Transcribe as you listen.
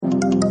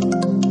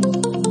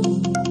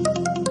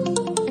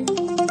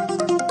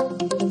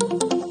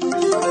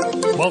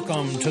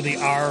Welcome to the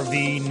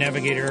RV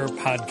Navigator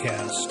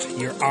Podcast,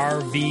 your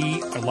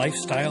RV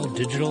lifestyle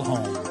digital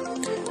home.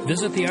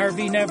 Visit the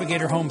RV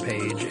Navigator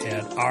homepage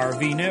at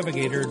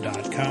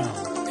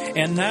rvnavigator.com.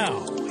 And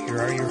now, here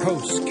are your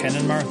hosts, Ken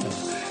and Martha,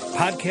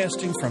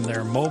 podcasting from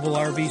their mobile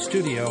RV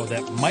studio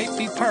that might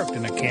be parked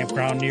in a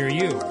campground near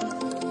you.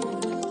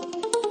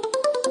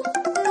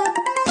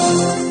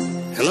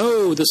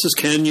 Hello, this is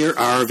Ken, your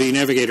RV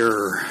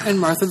Navigator. And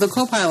Martha, the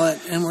co-pilot.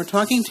 And we're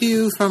talking to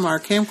you from our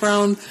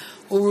campground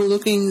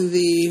overlooking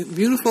the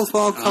beautiful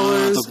fall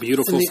colors in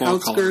the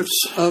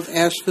outskirts of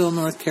Asheville,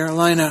 North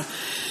Carolina.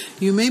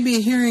 You may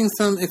be hearing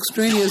some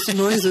extraneous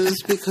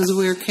noises because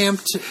we are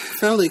camped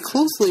fairly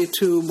closely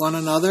to one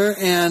another,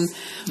 and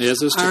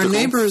our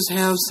neighbors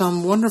have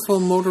some wonderful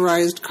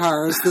motorized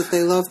cars that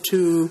they love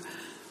to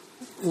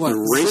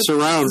race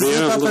around,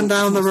 up and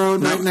down the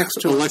road right next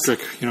to electric,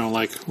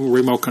 like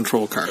remote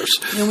control cars.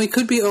 And we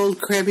could be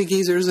old crabby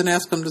geezers and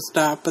ask them to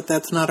stop, but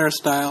that's not our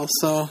style,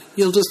 so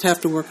you'll just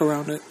have to work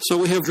around it. So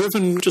we have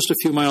driven just a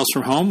few miles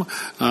from home,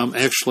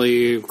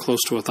 actually close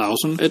to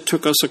 1,000. It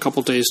took us a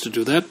couple days to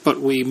do that, but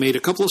we made a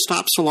couple of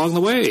stops along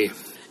the way.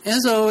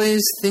 As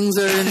always, things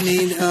are in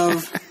need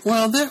of,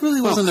 that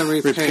really wasn't a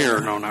repair. Repair,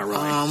 no, not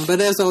really.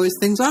 But as always,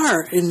 things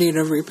are in need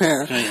of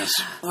repair. Yes.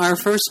 Our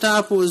first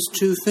stop was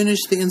to finish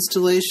the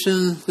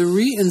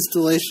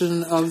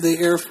reinstallation of the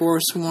Air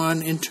Force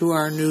One into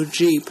our new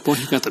Jeep. Boy,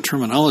 you got the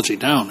terminology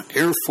down.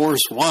 Air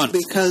Force One.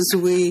 Because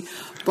we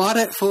bought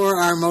it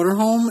for our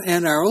motorhome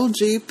and our old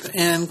Jeep,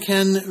 and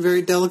Ken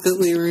very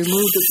delicately removed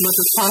as much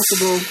as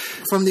possible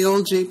from the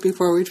old Jeep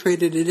before we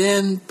traded it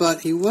in,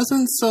 but he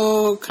wasn't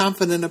so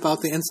confident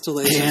about the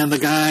installation. And the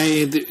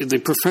guy, the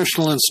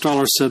professional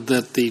installer, said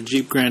that the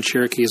Jeep Grand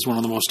Cherokee is one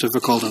of the most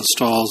difficult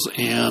installs,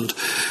 and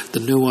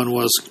the new one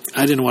was,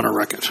 I didn't want to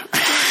wreck it.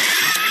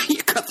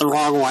 You cut the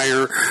wrong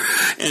wire,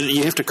 and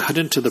you have to cut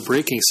into the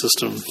braking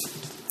system.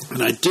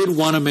 And I did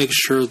want to make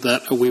sure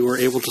that we were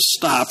able to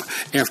stop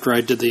after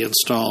I did the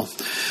install.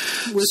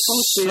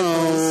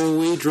 So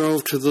we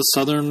drove to the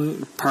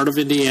southern part of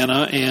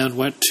Indiana and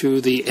went to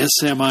the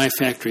SMI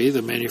factory,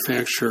 the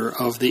manufacturer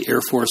of the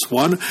Air Force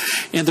One.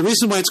 And the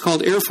reason why it's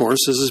called Air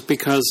Force is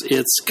because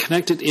it's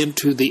connected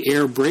into the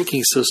air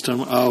braking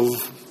system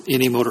of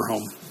any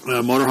motorhome.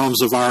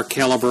 Motorhomes of our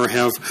caliber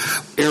have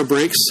air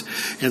brakes,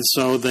 and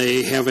so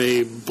they have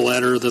a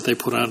bladder that they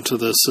put onto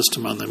the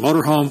system on the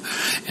motorhome,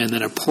 and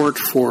then a port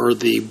for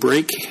the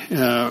brake,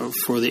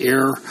 for the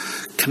air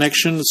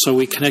connection. So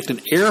we connect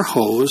an air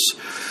hose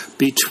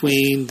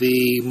between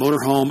the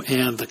motorhome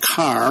and the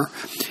car,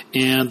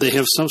 and they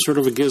have some sort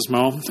of a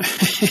gizmo,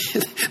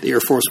 the Air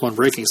Force One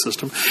braking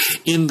system,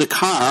 in the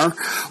car,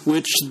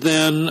 which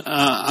then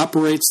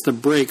operates the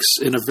brakes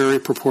in a very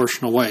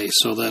proportional way,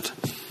 so that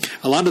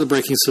a lot of the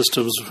braking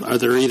systems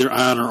they're either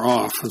on or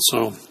off, and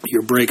so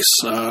your brakes,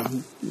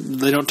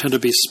 they don't tend to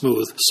be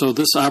smooth. So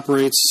this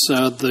operates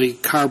the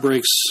car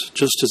brakes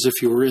just as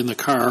if you were in the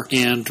car,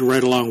 and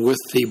right along with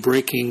the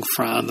braking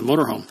from the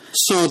motorhome.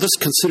 So this is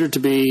considered to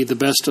be the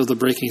best of the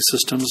braking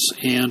systems,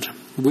 and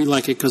we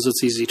like it because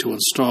it's easy to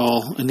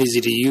install and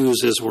easy to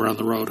use as we're on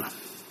the road.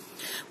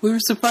 We were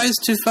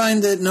surprised to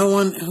find that no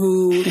one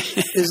who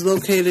is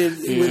located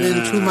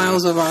within 2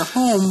 miles of our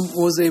home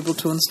was able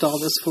to install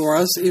this for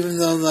us, even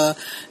though the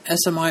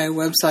SMI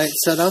website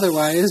said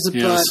otherwise.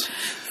 Yes. But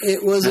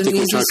it was an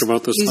easy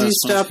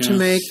stop to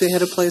make. They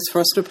had a place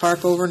for us to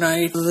park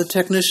overnight. The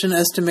technician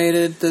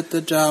estimated that the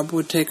job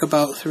would take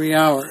about 3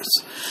 hours.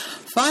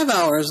 5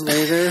 hours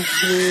later,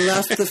 we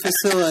left the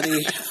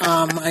facility.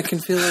 I can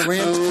feel a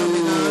rant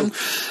coming on.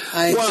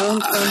 I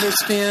don't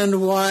understand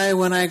why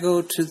when I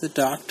go to the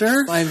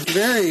doctor, I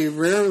very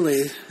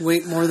rarely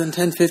wait more than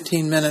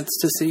 10-15 minutes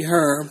to see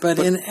her. But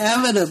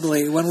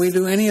inevitably, when we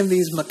do any of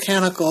these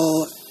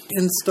mechanical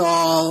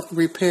install,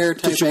 repair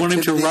type activities... Did you want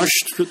him to rush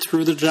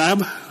through the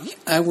job?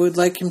 I would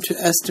like him to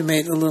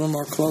estimate a little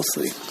more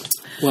closely.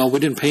 Well, we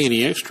didn't pay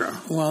any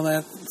extra. Well,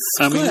 that's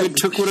we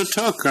took what it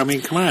took. Come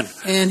on.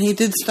 And he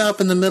did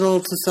stop in the middle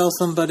to sell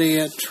somebody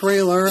a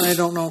trailer. I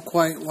don't know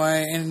quite why,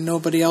 and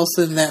nobody else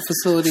in that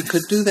facility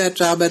could do that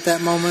job at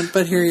that moment,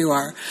 but here you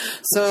are.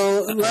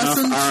 So a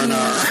lesson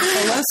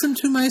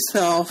to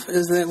myself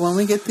is that when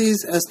we get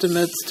these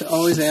estimates, to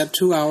always add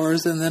 2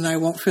 hours, and then I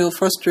won't feel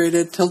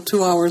frustrated till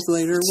 2 hours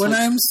later when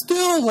I'm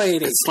still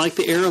waiting. It's like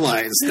the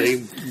airlines.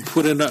 They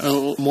put in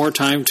more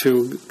time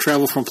to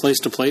travel from place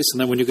to place,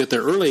 and then when you get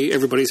there early,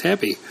 everybody's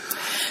happy.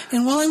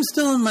 And while I'm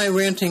still in my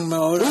ranting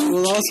mode, I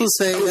will also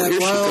say that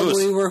while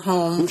we were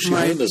home,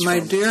 my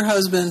dear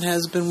husband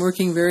has been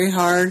working very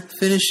hard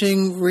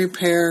finishing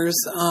repairs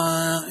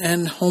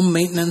and home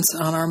maintenance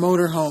on our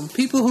motorhome.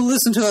 People who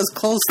listen to us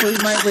closely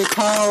might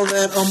recall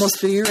that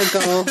almost a year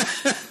ago,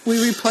 we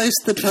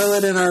replaced the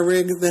toilet in our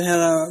rig that had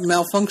a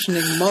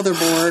malfunctioning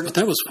motherboard. But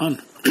that was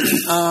fun.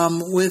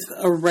 With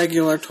a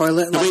regular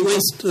toilet, like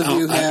most of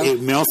you have. A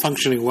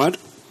malfunctioning what?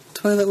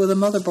 Toilet with a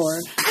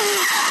motherboard.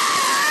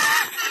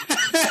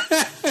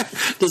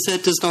 Does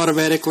that just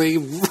automatically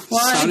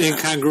sound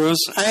incongruous?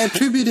 I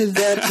attributed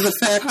that to the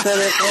fact that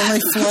it only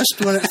flushed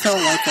when it felt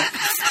like it.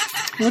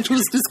 which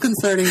was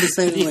disconcerting to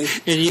say the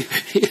least.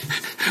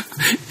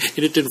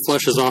 And it didn't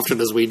flush as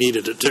often as we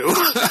needed it to.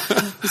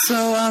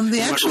 So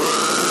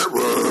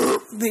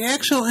the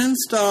actual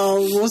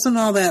install wasn't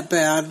all that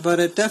bad, but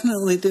it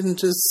definitely didn't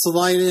just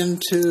slide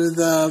into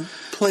the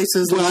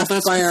places left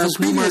by our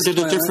previous did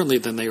it differently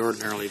than they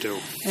ordinarily do.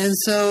 And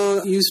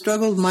so you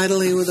struggled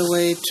mightily with a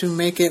way to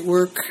make it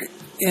work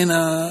in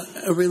a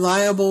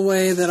reliable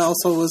way that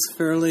also was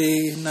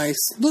fairly nice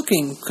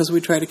looking, because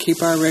we try to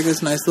keep our rig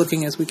as nice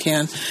looking as we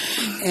can.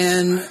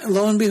 And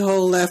lo and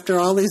behold, after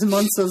all these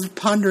months of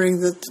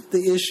pondering the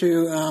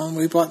issue,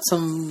 we bought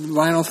some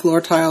vinyl floor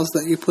tiles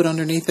that you put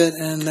underneath it,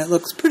 and that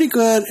looks pretty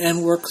good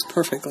and works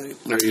perfectly.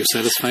 Are you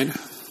satisfied?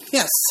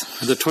 Yes.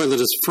 The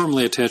toilet is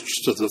firmly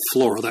attached to the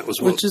floor. That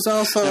was which is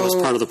also that was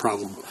part of the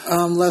problem.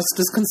 Less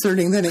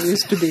disconcerting than it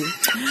used to be.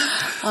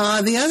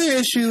 The other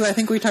issue, I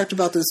think we talked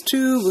about this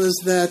too, was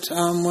that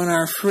when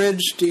our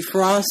fridge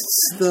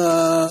defrosts,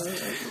 the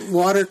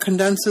water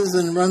condenses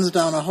and runs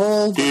down a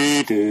hole.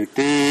 This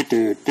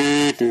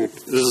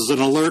is an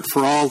alert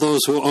for all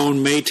those who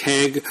own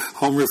Maytag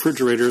home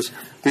refrigerators.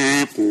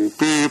 If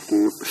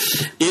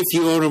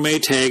you own a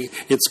Maytag,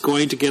 it's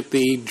going to get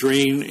the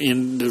drain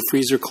in the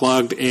freezer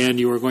clogged, and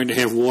you are going to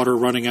have water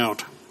running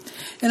out.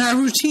 And our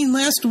routine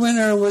last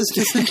winter was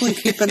to simply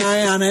keep an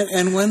eye on it,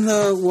 and when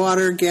the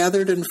water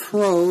gathered and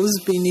froze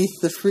beneath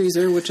the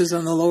freezer, which is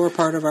on the lower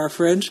part of our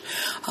fridge,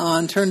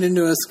 and turned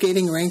into a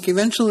skating rink,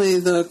 eventually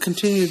the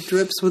continued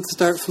drips would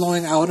start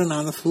flowing out and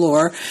on the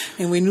floor,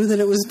 and we knew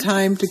that it was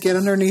time to get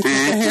underneath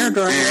with the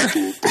hairdryer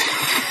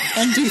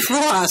and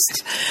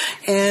defrost.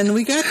 And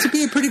we got to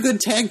be a pretty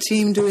good tag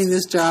team doing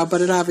this job, but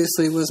it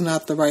obviously was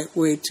not the right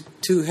way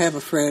to have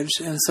a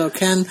fridge. And so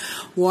Ken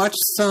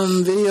watched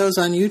some videos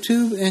on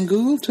YouTube and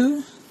Google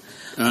too.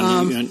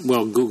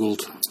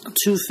 Googled.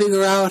 To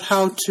figure out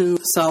how to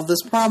solve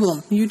this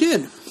problem. You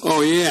did.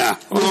 Oh, yeah.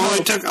 I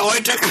took.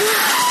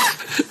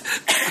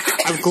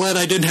 I'm glad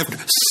I didn't have to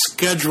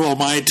schedule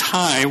my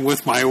time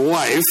with my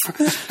wife,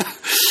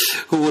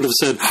 who would have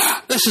said,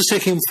 this is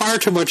taking far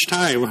too much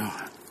time.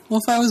 Well,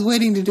 if I was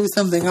waiting to do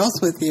something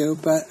else with you,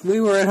 but we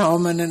were at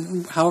home,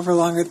 and however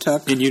long it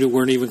took. And you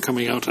weren't even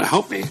coming out to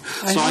help me.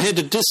 I had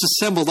to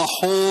disassemble the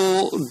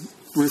whole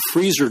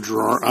freezer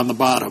drawer on the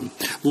bottom,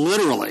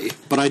 literally.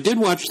 But I did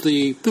watch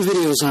the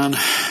videos on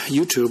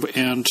YouTube,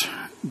 and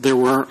there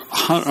were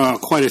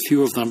quite a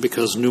few of them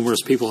because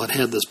numerous people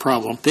had this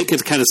problem. They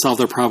could kind of solve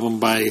their problem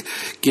by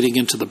getting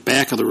into the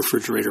back of the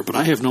refrigerator, but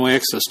I have no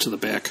access to the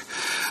back.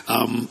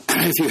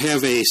 If you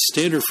have a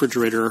standard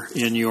refrigerator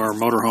in your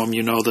motorhome,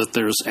 you know that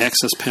there's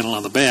access panel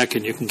on the back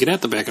and you can get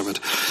at the back of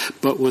it.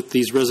 But with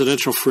these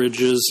residential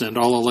fridges and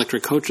all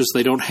electric coaches,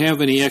 they don't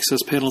have any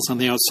access panels on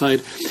the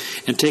outside,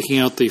 and taking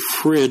out the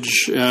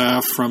fridge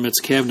from its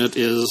cabinet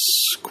is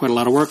quite a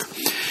lot of work.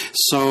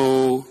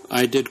 So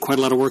I did quite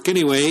a lot of work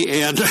anyway,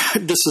 and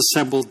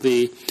disassembled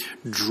the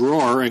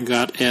drawer and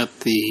got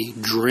at the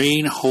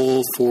drain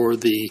hole for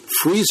the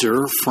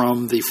freezer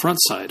from the front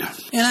side.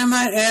 And I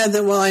might add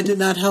that while I did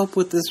not help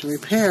with this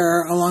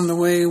repair, along the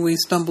way we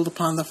stumbled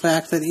upon the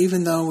fact that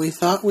even though we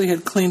thought we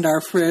had cleaned our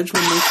fridge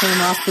when we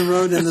came off the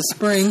road in the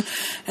spring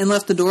and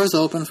left the doors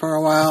open for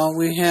a while,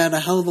 we had a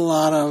hell of a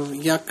lot of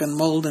yuck and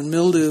mold and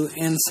mildew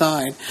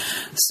inside.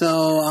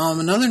 So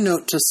another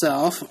note to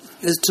self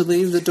is to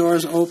leave the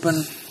doors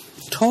open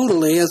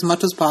totally as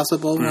much as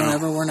possible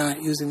whenever we're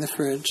not using the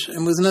fridge. It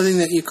was nothing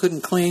that you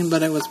couldn't clean,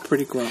 but it was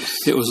pretty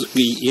gross. It was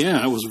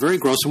very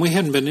gross, and we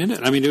hadn't been in it.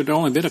 I mean, it had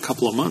only been a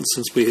couple of months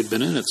since we had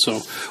been in it,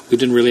 so we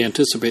didn't really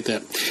anticipate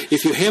that.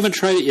 If you haven't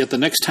tried it yet, the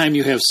next time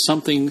you have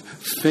something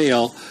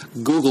fail,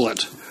 Google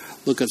it.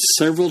 Look at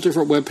several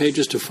different web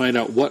pages to find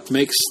out what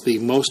makes the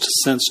most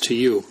sense to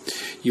you.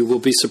 You will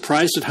be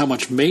surprised at how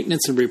much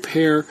maintenance and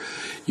repair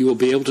you will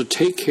be able to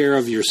take care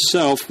of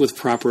yourself with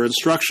proper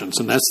instructions.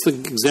 And that's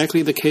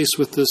exactly the case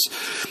with this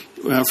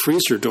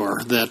freezer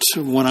door, that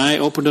when I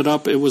opened it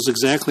up, it was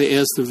exactly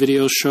as the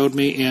videos showed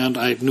me, and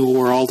I knew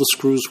where all the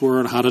screws were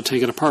and how to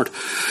take it apart,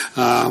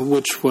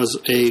 which was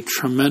a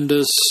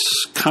tremendous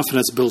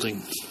confidence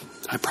building.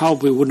 I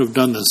probably wouldn't have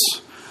done this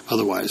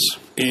otherwise,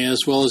 as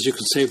well as you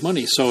can save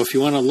money. So if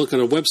you want to look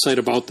at a website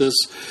about this,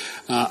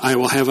 I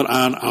will have it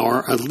on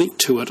a link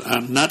to it,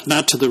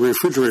 not to the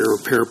refrigerator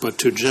repair, but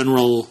to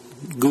general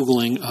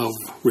Googling of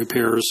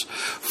repairs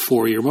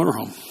for your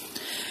motorhome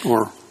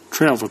or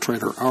travel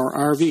trailer or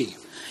RV.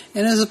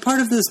 And as a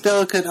part of this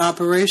delicate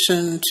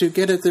operation to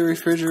get at the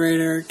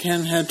refrigerator,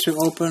 Ken had to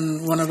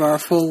open one of our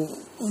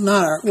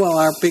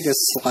our biggest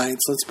slides,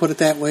 let's put it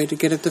that way, to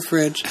get at the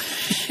fridge.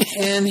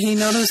 And he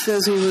noticed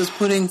as he was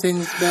putting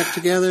things back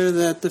together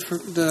that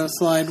the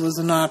slide was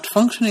not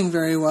functioning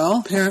very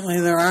well.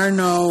 Apparently there are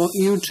no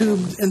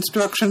YouTube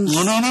instructions.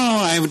 No,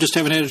 I just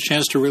haven't had a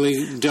chance to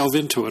really delve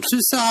into it. To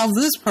solve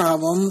this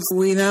problem,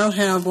 we now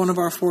have one of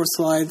our 4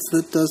 slides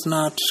that does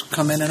not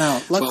come in and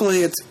out.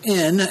 Luckily it's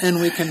in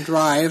and we can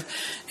drive,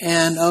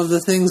 and of the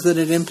things that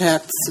it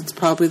impacts, it's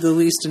probably the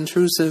least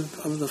intrusive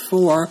of the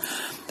 4.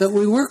 that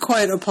we were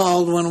quite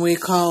appalled when we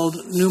called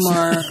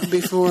Newmar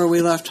before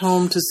we left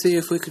home to see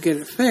if we could get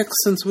it fixed,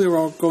 since we were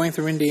all going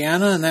through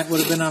Indiana, and that would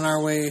have been on our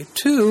way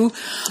too.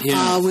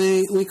 Yeah.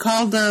 We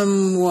called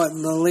them,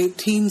 in the late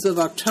teens of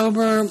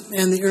October,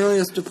 and the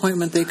earliest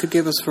appointment they could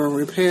give us for a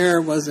repair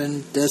was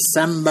in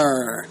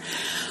December.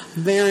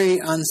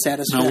 Very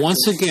unsatisfactory. Now,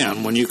 once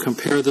again, when you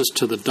compare this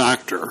to the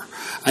doctor,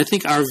 I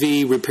think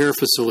RV repair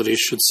facilities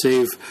should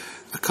save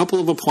a couple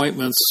of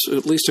appointments,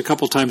 at least a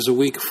couple times a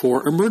week,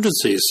 for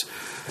emergencies.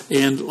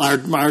 And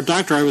our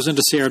doctor, I was in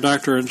to see our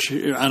doctor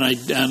on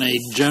a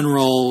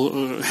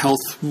general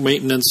health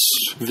maintenance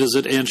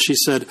visit, and she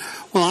said,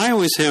 well, I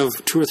always have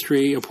 2 or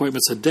 3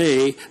 appointments a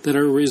day that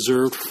are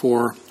reserved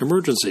for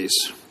emergencies,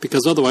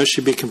 because otherwise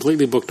she'd be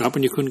completely booked up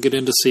and you couldn't get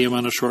in to see him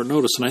on a short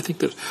notice. And I think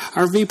that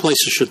RV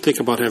places should think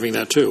about having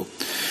that too.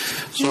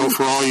 So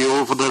for all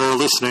you that are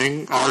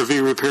listening,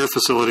 RV repair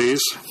facilities...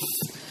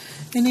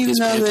 And even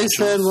though they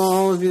said, well,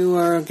 all of you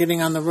are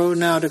getting on the road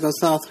now to go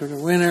south for the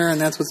winter,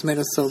 and that's what's made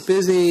us so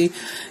busy,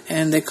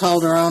 and they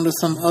called around to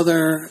some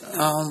other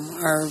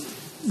our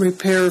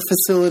repair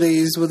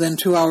facilities within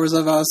 2 hours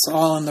of us,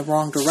 all in the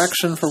wrong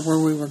direction for where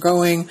we were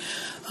going,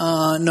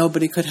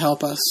 nobody could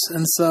help us.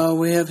 And so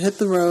we have hit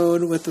the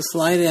road with the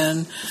slide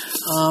in,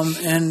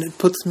 and it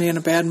puts me in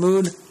a bad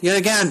mood yet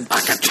again.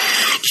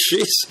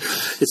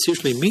 Jeez, it's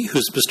usually me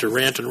who's Mr.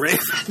 Rant and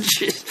Rave.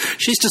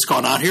 She's just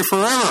gone on here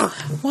forever.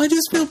 Well, I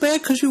just feel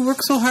bad because you work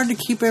so hard to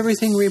keep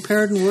everything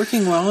repaired and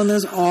working well, and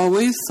there's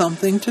always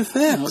something to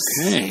fix.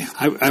 Okay,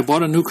 I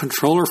bought a new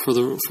controller for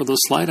the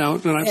slide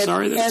out, and I'm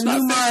sorry that's not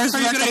fixed.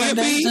 Are you going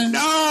to hit me?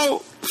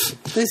 No.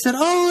 They said,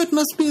 it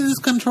must be this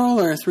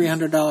controller.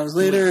 $300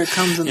 later, it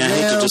comes in the mail. I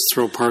had to just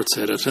throw parts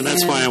at it, and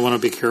that's why I want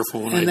to be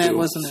careful when I do. And that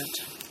wasn't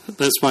it.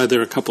 That's why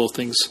there are a couple of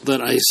things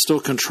that I still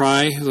can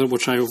try,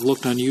 which I have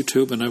looked on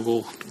YouTube, and I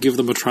will give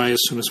them a try as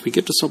soon as we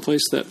get to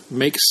someplace that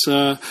makes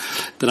that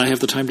I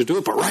have the time to do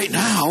it. But right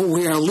now,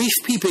 we are leaf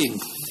peeping.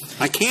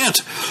 I can't.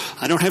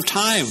 I don't have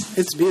time.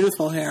 It's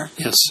beautiful here.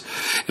 Yes,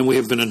 and we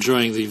have been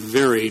enjoying the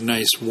very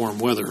nice warm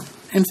weather.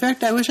 In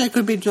fact, I wish I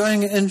could be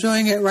enjoying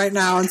it right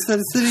now instead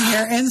of sitting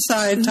here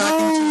inside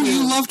talking to you.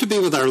 You love to be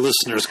with our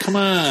listeners. Come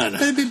on.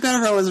 It'd be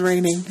better if it was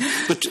raining.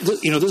 But,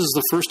 this is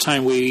the first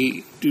time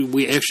we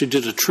actually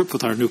did a trip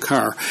with our new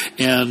car.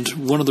 And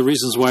one of the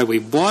reasons why we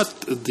bought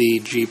the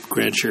Jeep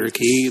Grand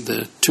Cherokee,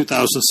 the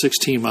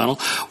 2016 model,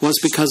 was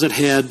because it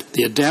had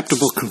the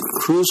adaptable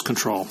cruise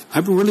control.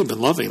 I've really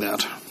been loving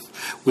that.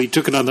 We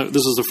took it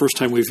this is the first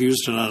time we've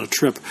used it on a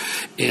trip,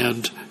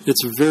 and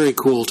it's very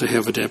cool to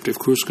have adaptive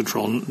cruise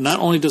control. Not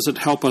only does it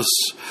help us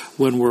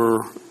when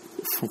we're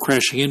from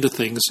crashing into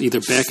things,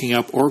 either backing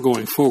up or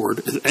going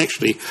forward.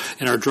 Actually,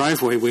 in our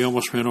driveway, we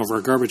almost ran over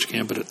a garbage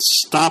can, but it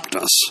stopped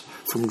us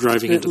from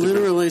driving into the car.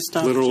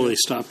 Literally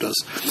stopped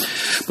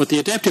us. But the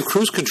adaptive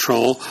cruise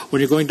control, when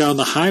you're going down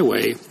the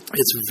highway,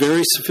 it's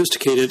very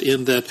sophisticated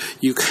in that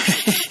you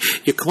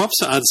come up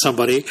on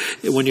somebody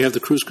when you have the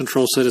cruise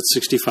control set at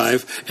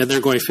 65 and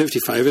they're going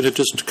 55, and it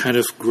just kind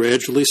of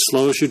gradually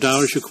slows you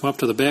down as you come up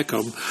to the back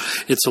of them.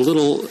 It's a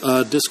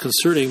little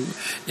disconcerting,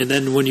 and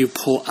then when you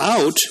pull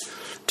out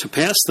to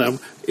pass them,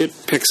 it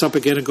picks up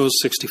again and goes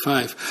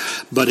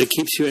 65. But it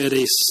keeps you at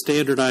a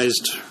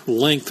standardized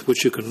length,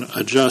 which you can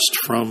adjust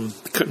from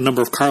the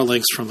number of car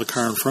lengths from the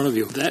car in front of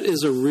you. That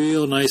is a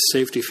real nice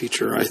safety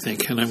feature, I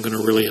think, and I'm going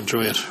to really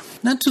enjoy it.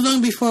 Not too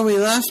long before we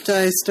left,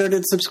 I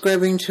started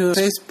subscribing to a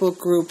Facebook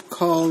group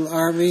called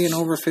RV and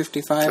Over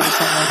 55 or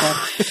something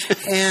like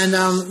that.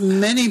 And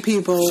many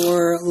people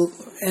were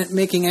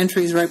making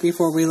entries right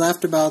before we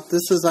left about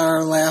this is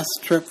our last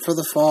trip for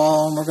the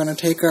fall, and we're going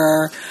to take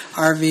our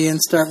RV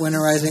and start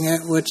winterizing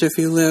it, which if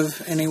you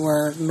live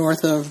anywhere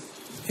north of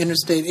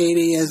Interstate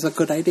 80 is a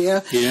good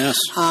idea. Yes.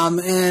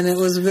 And it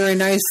was very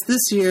nice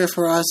this year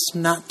for us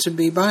not to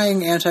be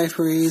buying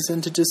antifreeze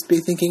and to just be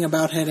thinking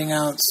about heading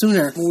out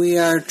sooner. We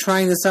are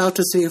trying this out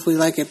to see if we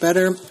like it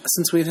better,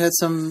 since we've had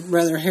some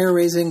rather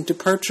hair-raising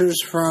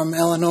departures from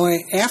Illinois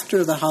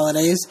after the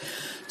holidays.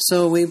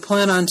 So we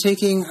plan on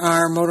taking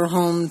our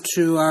motorhome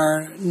to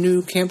our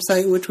new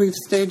campsite, which we've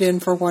stayed in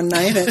for one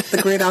night at the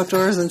Great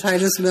Outdoors in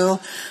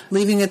Titusville,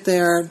 leaving it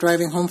there,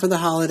 driving home for the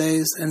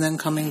holidays, and then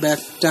coming back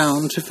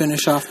down to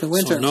finish off the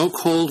winter. So no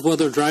cold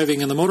weather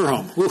driving in the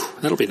motorhome. Whew,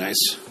 that'll be nice.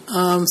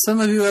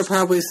 Some of you are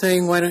probably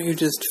saying, why don't you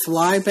just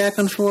fly back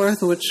and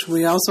forth, which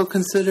we also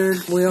considered.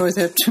 We always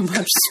have too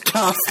much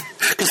stuff.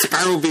 Because the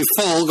car will be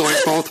full going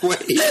both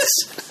ways.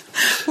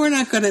 We're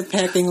not good at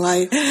packing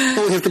light.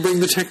 Well, we have to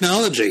bring the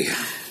technology.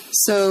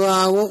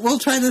 So we'll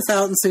try this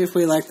out and see if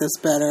we like this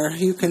better.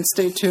 You can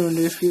stay tuned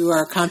if you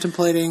are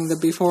contemplating the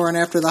before and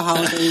after the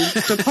holiday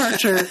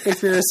departure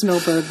if you're a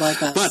snowbird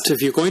like us. But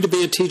if you're going to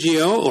be at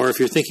TGO or if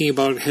you're thinking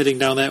about heading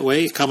down that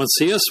way, come and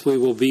see us. We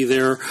will be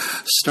there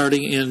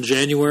starting in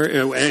January,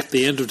 at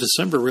the end of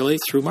December, really,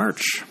 through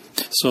March.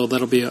 So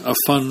that'll be a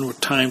fun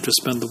time to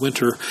spend the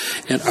winter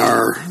at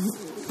our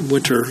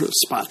winter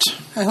spot.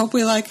 I hope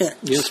we like it.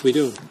 Yes, we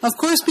do. Of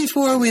course,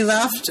 before we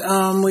left,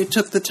 we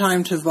took the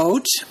time to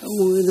vote.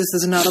 This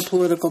is not a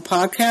political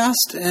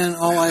podcast, and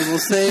all I will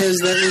say is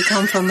that we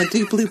come from a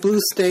deeply blue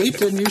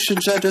state, and you should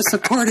judge us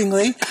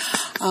accordingly.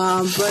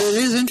 But it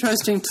is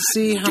interesting to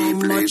see how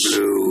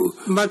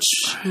much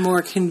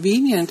more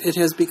convenient it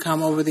has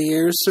become over the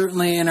years.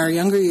 Certainly in our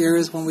younger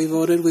years when we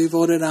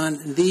voted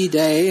on the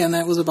day, and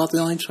that was about the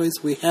only choice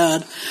we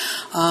had.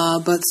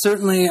 But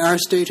certainly our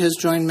state has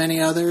joined many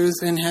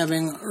others in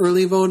having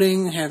early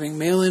voting, having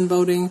mail-in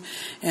voting,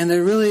 and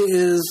there really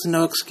is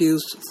no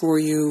excuse for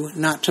you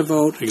not to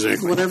vote,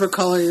 exactly, whatever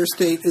color your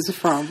state is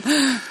from.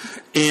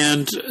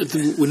 And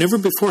never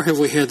before have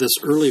we had this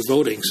early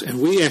voting, and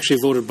we actually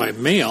voted by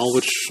mail,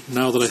 which,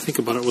 now that I think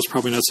about it, was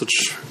probably not such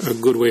a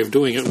good way of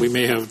doing it. We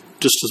may have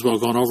just as well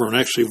gone over and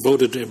actually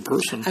voted in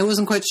person. I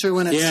wasn't quite sure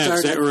when it started. Yeah,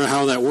 exactly, or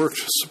how that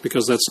worked,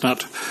 because that's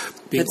not...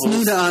 It's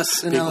new to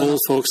us. Being old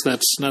folks,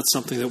 that's not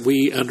something that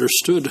we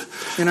understood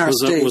in our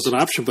state was an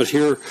option. But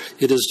here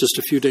it is just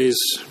a few days,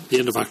 the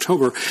end of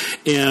October,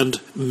 and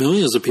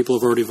millions of people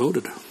have already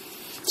voted.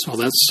 So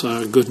that's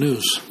good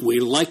news. We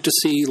like to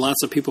see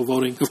lots of people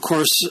voting. Of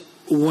course,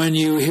 when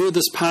you hear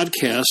this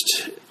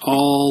podcast,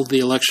 all the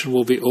election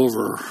will be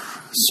over.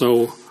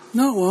 So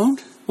no, it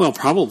won't. Well,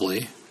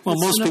 probably. Well,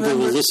 most people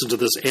will listen to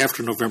this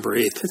after November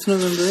 8th. It's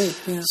November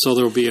 8th, yeah. So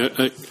there will be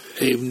a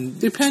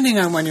depending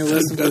on when you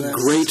listen to this. A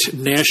great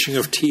gnashing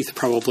of teeth,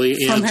 probably.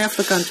 From half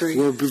the country.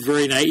 We're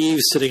very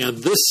naive sitting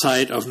on this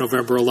side of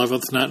November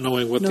 11th, not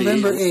knowing what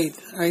November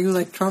 8th. Are you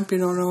like Trump? You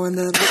don't know when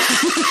the...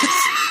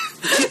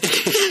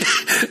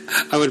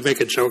 I would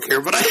make a joke here,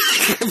 but I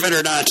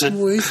better not.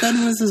 We said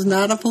this is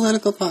not a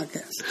political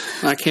podcast.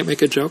 I can't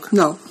make a joke?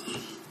 No.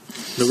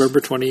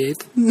 November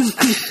 28th?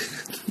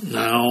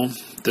 Now,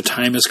 the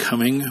time is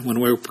coming when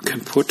we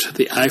can put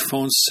the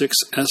iPhone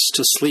 6S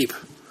to sleep.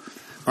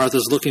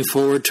 Martha's looking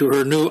forward to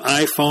her new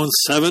iPhone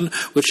 7,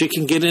 which she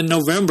can get in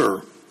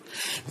November.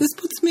 This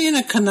puts me in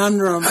a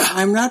conundrum.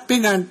 I'm not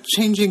big on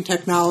changing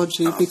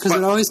technology because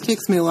it always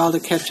takes me a while to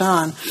catch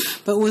on.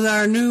 But with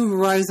our new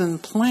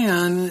Verizon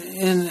plan,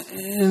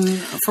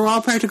 for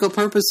all practical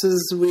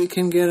purposes, we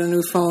can get a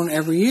new phone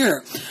every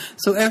year.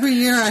 So every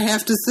year I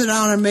have to sit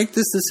down and make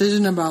this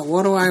decision about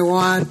what do I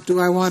want? Do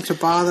I want to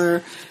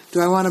bother?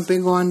 Do I want a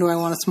big one? Do I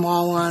want a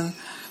small one?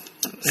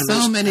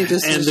 So many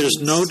decisions. And there's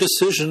no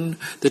decision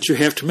that you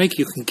have to make.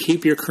 You can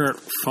keep your current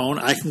phone.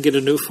 I can get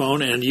a new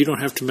phone, and you don't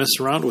have to mess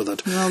around with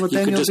it. No, but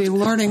then you'll be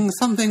learning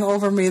something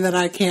over me that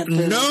I can't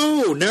do.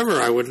 No, never.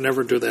 I would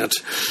never do that.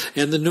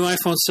 And the new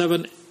iPhone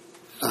 7,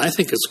 I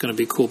think it's going to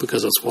be cool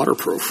because it's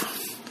waterproof.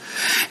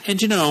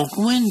 And,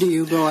 when do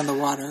you go in the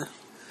water?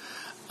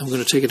 I'm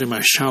going to take it in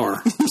my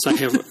shower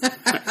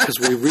because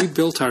we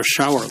rebuilt our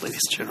shower, ladies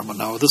and gentlemen.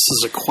 Now, this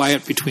is a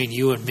quiet between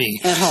you and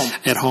me. At home.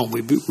 At home. We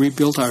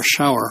rebuilt our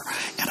shower,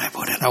 and I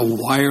put in a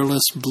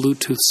wireless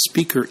Bluetooth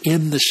speaker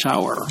in the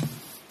shower.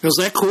 Is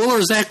that cool or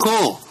is that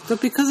cool?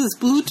 But because it's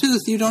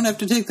Bluetooth, you don't have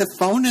to take the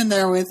phone in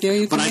there with you.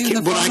 You can leave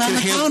the phone on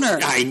the counter.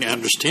 I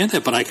understand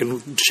that, but I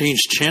can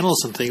change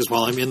channels and things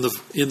while I'm in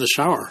the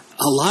shower.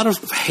 A lot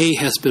of hay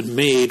has been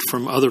made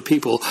from other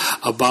people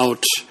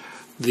about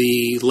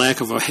the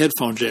lack of a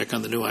headphone jack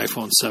on the new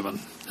iPhone 7.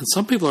 And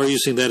some people are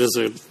using that as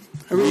a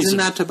reason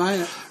not to buy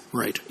it.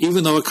 Right,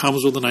 even though it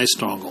comes with a nice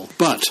dongle.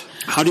 But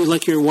how do you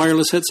like your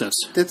wireless headsets?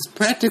 That's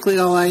practically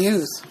all I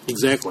use.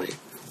 Exactly.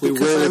 We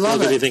rarely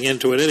plug anything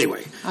into it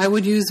anyway. I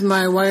would use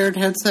my wired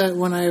headset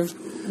when I've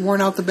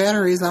worn out the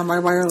batteries on my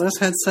wireless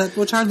headset,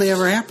 which hardly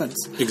ever happens.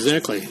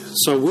 Exactly.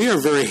 So we are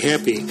very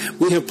happy.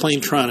 We have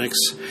Planetronics,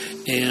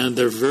 and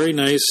they're very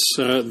nice.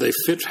 They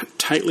fit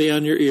tightly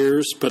on your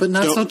ears, but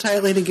not so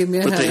tightly to give me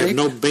a headache. But they have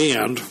no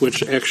band,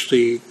 which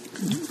actually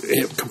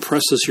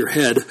compresses your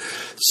head.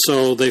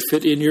 So they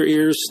fit in your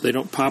ears. They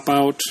don't pop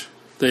out.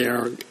 They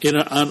are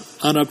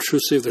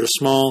unobtrusive. They're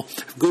small.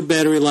 Good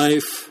battery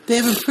life. They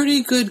have a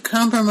pretty good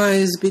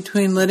compromise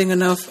between letting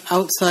enough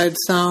outside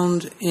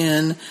sound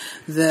in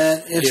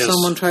that if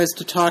someone tries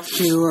to talk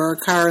to you or a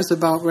car is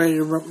about ready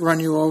to run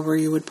you over,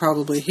 you would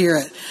probably hear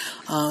it.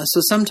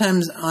 So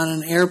sometimes on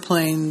an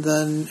airplane,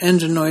 the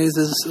engine noise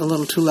is a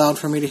little too loud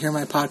for me to hear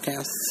my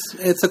podcasts.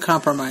 It's a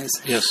compromise.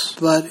 Yes.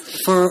 But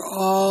for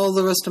all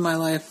the rest of my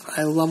life,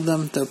 I love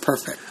them. They're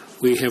perfect.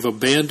 We have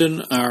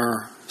abandoned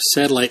our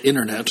satellite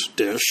internet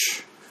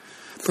dish.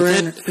 For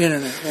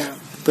internet, yeah.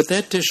 But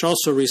that dish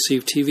also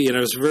received TV, and I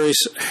was very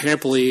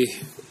happily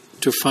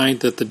to find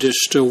that the dish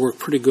still worked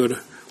pretty good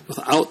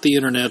without the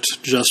internet,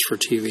 just for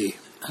TV.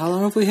 How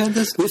long have we had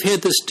this? We've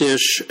had this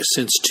dish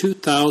since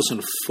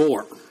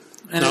 2004.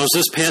 And now, has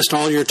this passed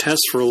all your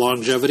tests for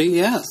longevity?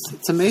 Yes,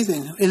 it's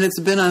amazing. And it's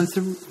been on, this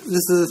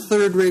is the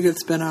third rig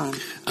it's been on.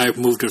 I've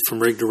moved it from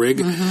rig to rig.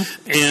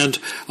 Mm-hmm. And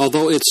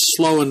although it's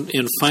slow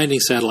in finding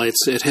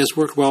satellites, it has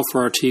worked well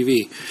for our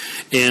TV.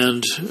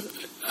 And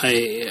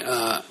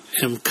I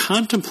am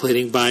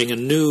contemplating buying a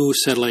new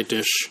satellite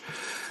dish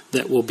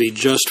that will be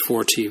just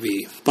for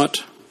TV.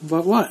 But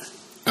what?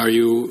 Are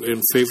you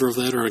in favor of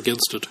that or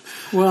against it?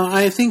 Well,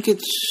 I think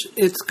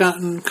it's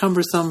gotten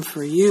cumbersome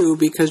for you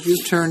because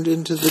you've turned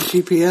into the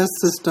GPS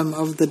system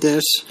of the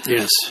dish.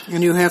 Yes.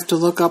 And you have to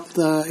look up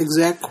the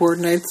exact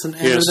coordinates and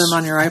enter them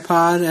on your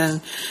iPod.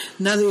 And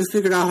now that you've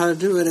figured out how to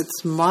do it,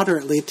 it's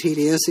moderately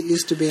tedious. It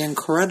used to be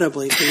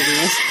incredibly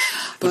tedious.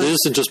 But it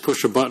isn't just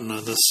push a button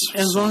on this.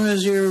 As long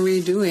as you're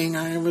redoing,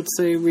 I would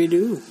say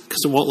redo.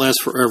 Because it won't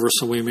last forever,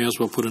 so we may as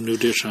well put a new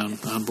dish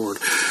on board.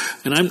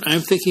 And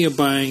I'm thinking of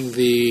buying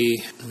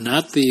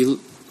not the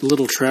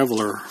Little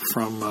Traveler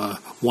from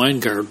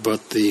Winegard,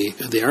 but the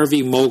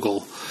RV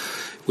Mogul,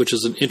 which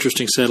is an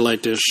interesting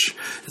satellite dish.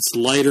 It's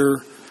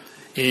lighter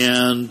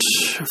and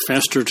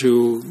faster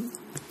to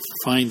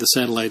find the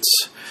satellites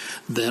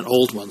than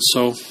old ones.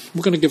 So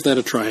we're going to give that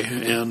a try,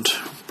 and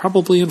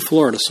probably in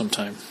Florida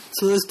sometime.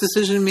 So this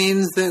decision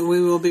means that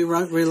we will be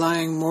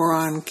relying more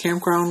on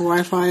campground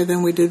Wi-Fi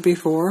than we did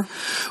before,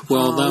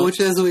 which,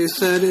 as we've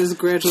said, is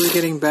gradually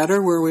getting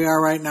better. Where we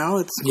are right now,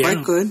 it's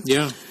quite good.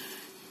 Yeah.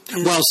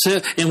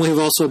 And we've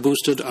also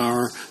boosted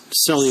our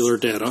cellular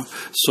data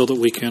so that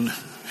we can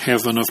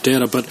have enough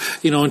data. But,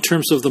 in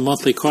terms of the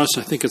monthly cost,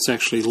 I think it's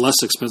actually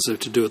less expensive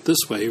to do it this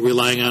way,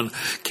 relying on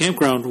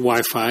campground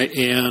Wi-Fi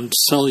and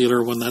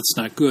cellular when that's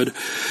not good,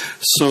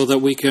 so that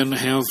we can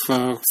have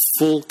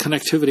full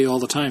connectivity all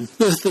the time.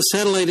 The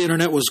satellite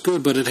internet was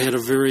good, but it had a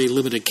very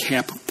limited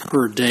cap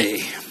per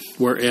day,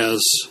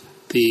 whereas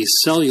the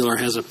cellular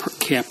has a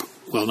cap,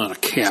 well, not a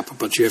cap,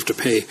 but you have to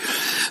pay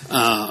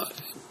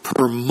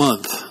per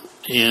month.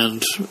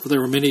 And there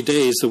were many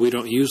days that we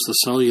don't use the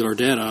cellular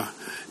data.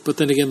 But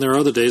then again, there are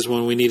other days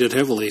when we need it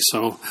heavily,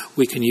 so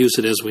we can use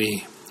it as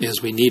we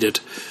need it.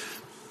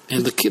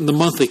 And the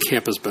monthly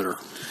cap is better.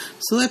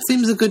 So that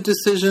seems a good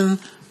decision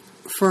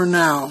for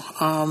now.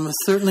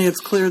 Certainly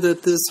it's clear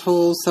that this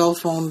whole cell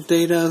phone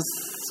data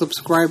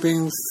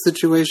subscribing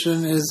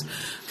situation is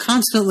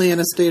constantly in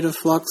a state of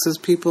flux as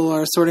people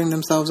are sorting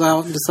themselves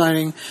out and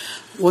deciding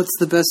what's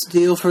the best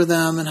deal for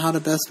them and how to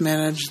best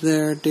manage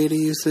their data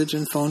usage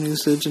and phone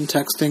usage and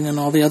texting and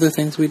all the other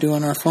things we do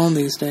on our phone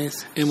these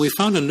days. And we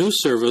found a new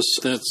service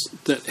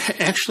that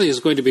actually is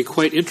going to be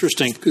quite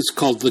interesting. It's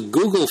called the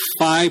Google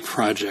Fi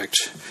Project.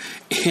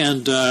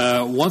 And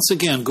once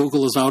again,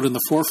 Google is out in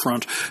the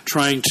forefront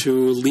trying to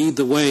lead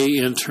the way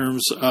in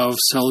terms of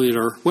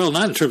cellular. Well,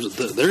 not in terms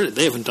of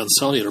they haven't done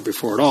cellular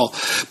before at all.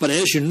 But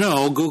as you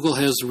know, Google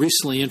has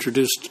recently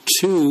introduced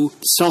 2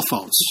 cell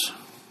phones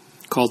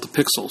called the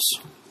Pixels.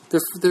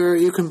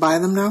 You can buy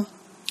them now?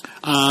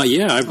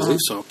 Yeah, I believe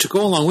so. To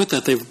go along with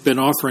that, they've been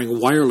offering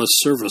wireless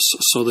service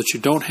so that you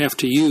don't have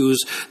to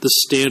use the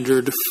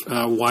standard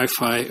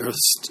Wi-Fi or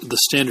the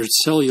standard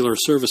cellular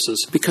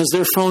services because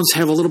their phones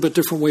have a little bit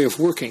different way of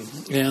working.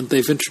 And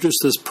they've introduced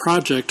this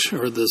project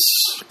or this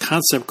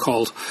concept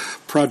called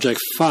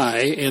Project Fi,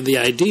 and the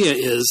idea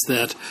is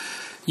that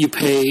you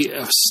pay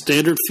a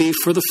standard fee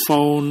for the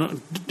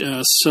phone,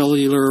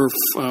 cellular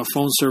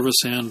phone service,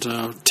 and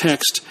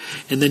text,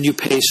 and then you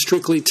pay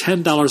strictly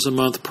 $10 a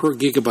month per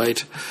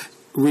gigabyte,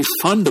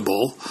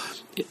 refundable,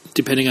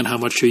 depending on how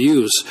much you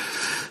use,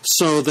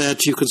 so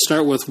that you can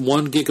start with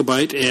 1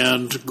 gigabyte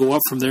and go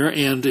up from there,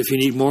 and if you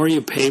need more,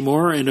 you pay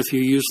more, and if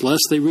you use less,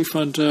 they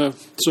refund. So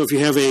if you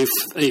have a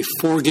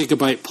 4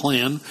 gigabyte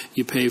plan,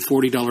 you pay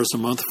 $40 a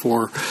month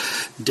for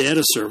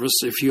data service.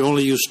 If you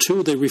only use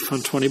 2, they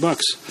refund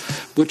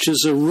 $20, which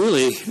is a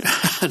really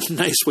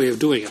nice way of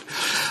doing it.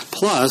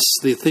 Plus,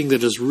 the thing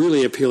that is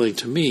really appealing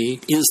to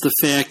me is the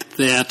fact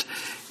that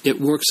it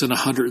works in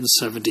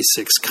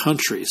 176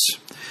 countries.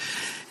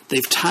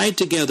 They've tied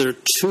together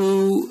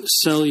 2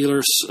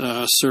 cellular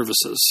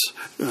services,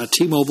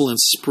 T-Mobile and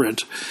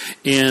Sprint,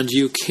 and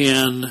you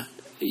can,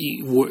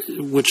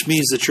 which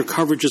means that your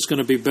coverage is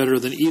going to be better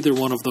than either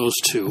one of those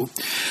 2,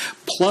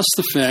 plus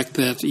the fact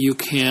that you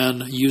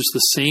can use the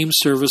same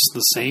service, the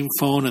same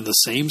phone, and the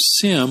same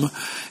SIM,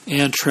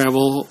 and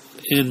travel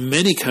in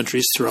many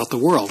countries throughout the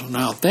world.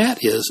 Now, that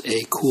is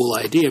a cool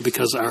idea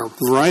because our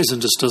Verizon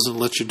just doesn't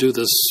let you do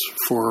this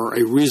for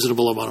a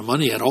reasonable amount of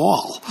money at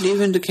all.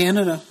 Even to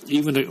Canada. We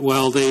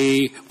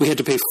had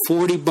to pay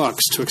 $40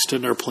 to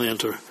extend our plan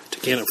to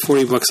Canada,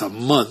 $40 a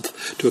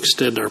month to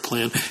extend our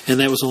plan, and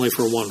that was only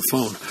for 1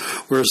 phone.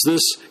 Whereas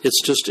this,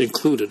 it's just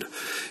included.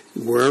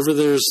 Wherever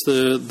there's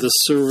the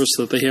service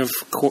that they have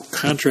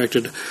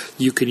contracted,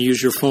 you can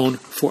use your phone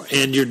for,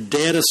 and your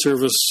data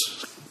service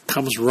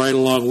comes right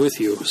along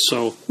with you.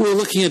 So we're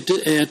looking at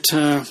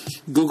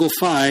Google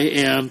Fi,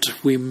 and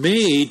we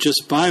may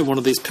just buy one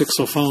of these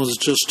Pixel phones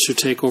just to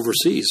take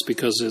overseas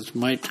because it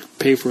might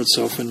pay for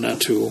itself in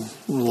not too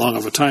long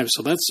of a time.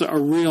 So that's a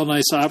real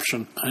nice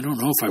option. I don't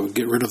know if I would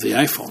get rid of the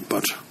iPhone,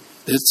 but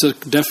it's a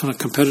definite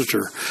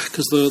competitor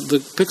because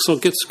the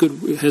Pixel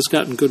has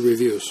gotten good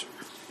reviews.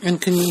 And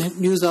can you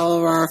use all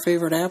of our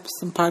favorite apps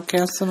and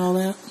podcasts and all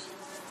that?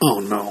 Oh,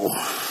 no.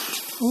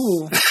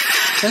 Ooh.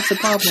 That's the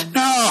problem.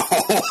 No,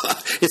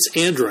 it's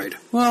Android.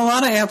 Well, a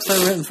lot of apps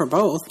are written for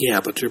both.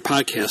 Yeah, but your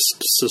podcast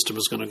system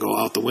is going to go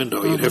out the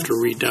window. You'd have to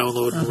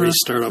re-download and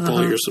restart up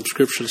all your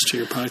subscriptions to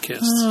your podcasts.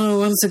 Oh,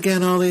 once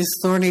again, all these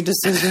thorny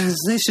decisions.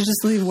 They should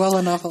just leave well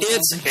enough alone.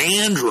 It's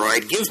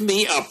Android. Give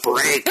me a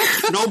break.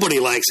 Nobody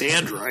likes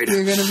Android.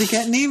 You're going to be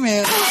getting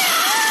emails.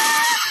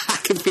 I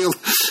can feel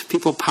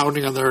people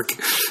pounding on their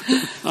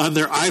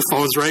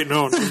iPhones right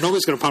now.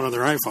 Nobody's going to pound on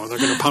their iPhone. They're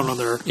going to pound on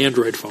their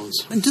Android phones.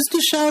 And just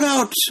a shout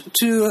out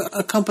to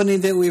a company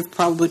that we've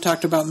probably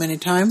talked about many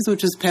times,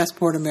 which is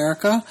Passport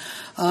America.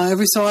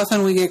 Every so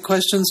often we get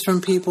questions from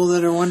people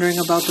that are wondering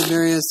about the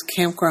various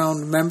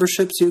campground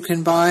memberships you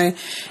can buy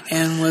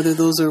and whether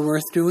those are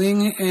worth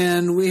doing.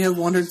 And we have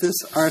wondered this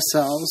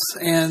ourselves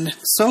and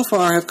so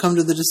far have come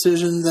to the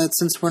decision that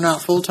since we're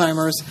not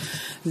full-timers,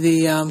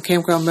 the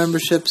campground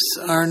memberships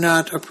are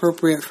not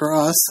appropriate for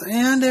us.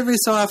 And every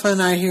so often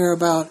I hear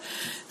about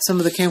some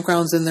of the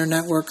campgrounds in their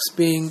networks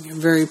being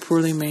very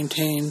poorly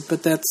maintained,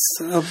 but that's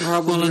a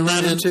problem you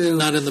run into.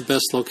 Not in the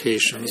best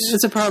locations.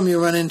 It's a problem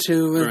you run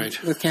into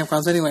with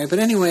campgrounds anyway. But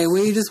anyway,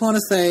 we just want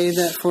to say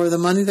that for the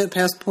money that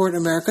Passport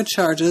America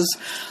charges,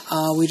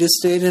 we just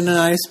stayed in a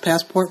nice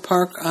Passport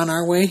Park on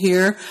our way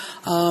here,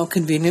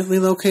 conveniently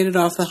located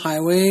off the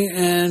highway,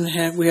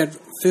 and we had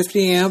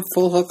 50 amp,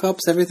 full hookups,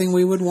 everything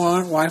we would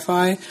want,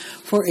 Wi-Fi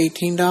for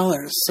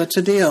 $18. Such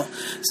a deal.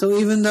 So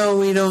even though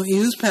we don't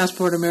use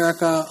Passport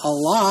America a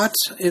lot,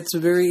 it's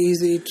very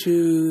easy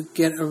to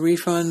get a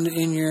refund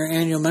in your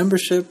annual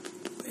membership.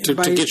 To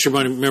get your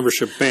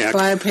membership back.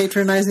 By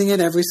patronizing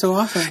it every so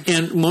often.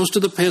 And most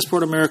of the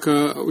Passport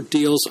America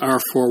deals are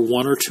for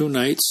 1 or 2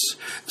 nights,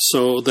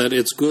 so that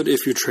it's good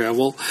if you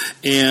travel.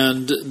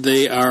 And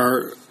they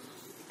are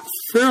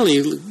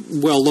fairly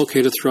well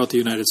located throughout the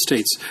United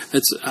States.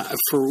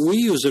 We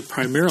use it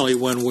primarily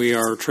when we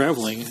are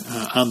traveling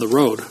on the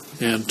road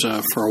and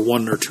for a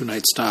 1 or 2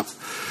 night stop.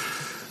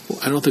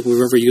 I don't think we've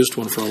ever used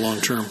one for a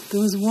long term. There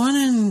was one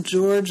in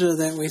Georgia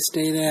that we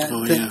stayed at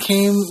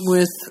came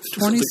with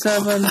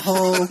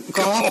 27-hole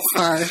golf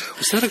cart.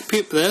 Was that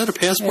a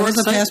passport? It was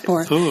a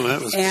passport. Oh,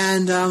 that was.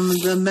 And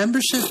the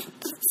membership.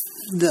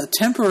 The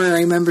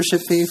temporary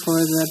membership fee for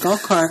the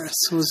golf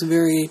carts was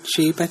very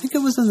cheap. I think it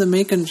was in the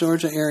Macon,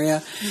 Georgia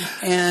area.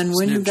 And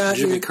when you got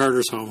Jimmy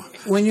Carter's home,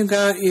 when you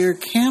got your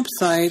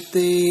campsite,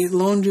 they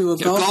loaned you a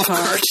golf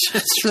cart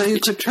so you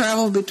could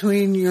travel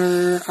between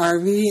your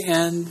RV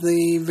and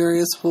the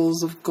various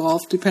holes of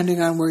golf,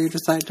 depending on where you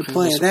decide to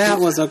play. That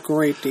was a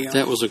great deal.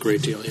 That was a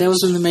great deal. Yes. That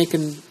was in the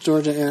Macon,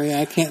 Georgia area.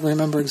 I can't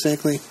remember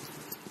exactly.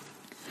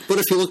 But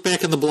if you look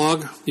back in the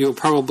blog, you'll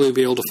probably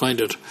be able to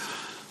find it.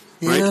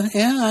 Right?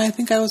 Yeah, I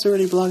think I was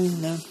already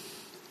blogging now.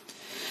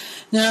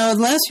 Now,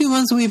 the last few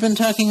months we've been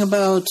talking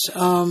about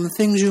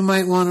things you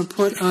might want to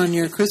put on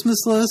your Christmas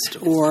list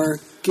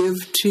or give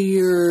to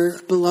your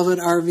beloved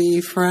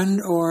RV friend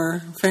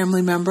or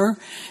family member.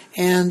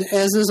 And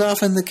as is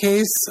often the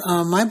case,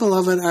 my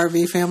beloved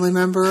RV family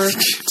member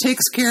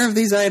takes care of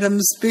these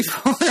items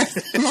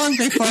long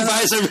before he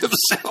buys them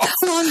himself.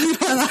 Long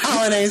before the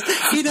holidays.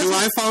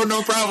 I found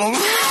no problem.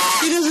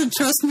 He doesn't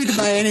trust me to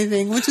buy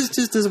anything, which is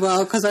just as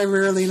well, because I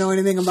rarely know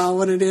anything about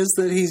what it is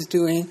that he's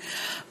doing.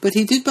 But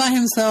he did buy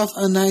himself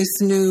a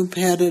nice new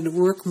padded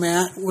work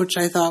mat, which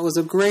I thought was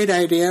a great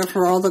idea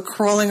for all the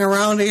crawling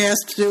around he has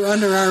to do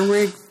under our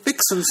rig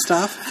fixing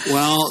stuff.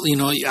 Well,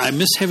 I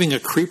miss having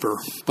a creeper,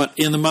 but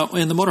in the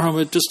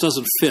motorhome it just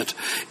doesn't fit.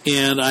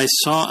 And I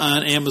saw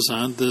on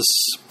Amazon this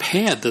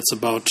pad that's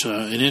about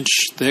an inch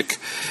thick,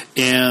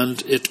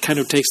 and it kind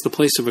of takes the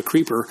place of a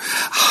creeper.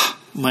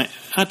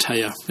 I tell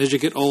you, as you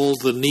get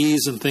old, the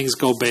knees and things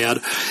go bad,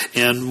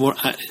 and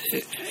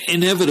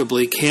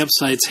inevitably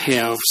campsites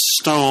have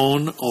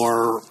stone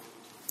or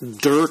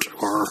dirt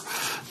or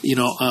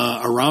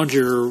around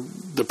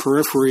the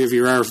periphery of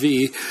your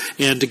RV,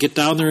 and to get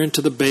down there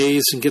into the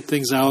bays and get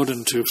things out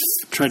and to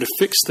try to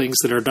fix things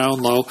that are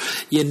down low,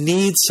 you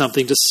need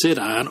something to sit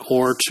on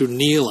or to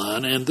kneel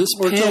on, and this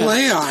pad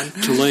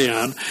to lay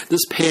on.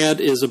 This pad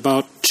is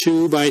about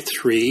 2 by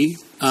 3.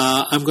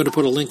 I'm going to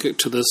put a link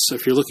to this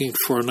if you're looking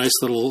for a nice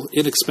little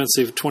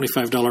inexpensive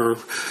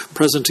 $25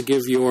 present to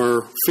give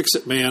your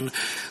fix-it man.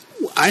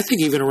 I think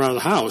even around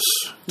the house.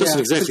 Doesn't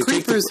exactly the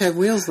creepers have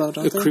wheels, though,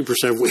 don't they? The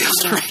creepers have wheels,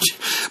 right.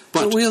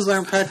 But the wheels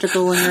aren't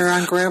practical when you're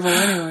on gravel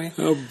anyway.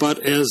 But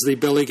as the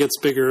belly gets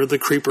bigger, the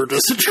creeper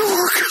doesn't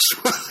work as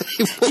well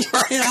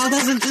anymore. It all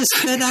doesn't just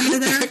fit under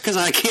there? Because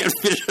I can't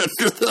fit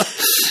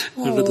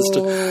under the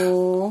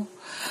stuff.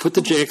 Put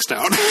the jacks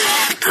down.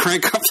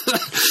 Crank up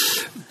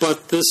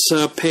But this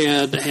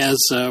pad has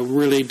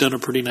really done a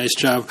pretty nice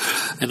job,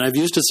 and I've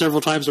used it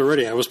several times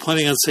already. I was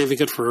planning on saving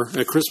it for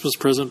a Christmas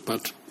present,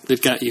 but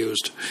it got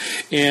used.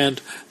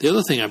 And the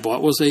other thing I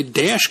bought was a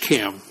dash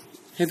cam.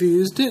 Have you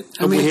used it?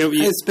 I mean,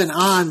 it's been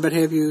on, but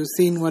have you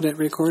seen what it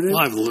recorded?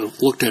 Well, I've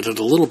looked at it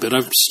a little bit.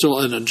 I'm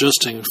still in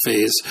adjusting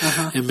phase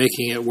and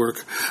making it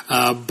work.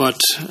 But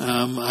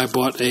I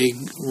bought a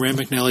Rand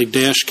McNally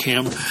dash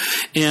cam,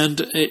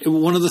 and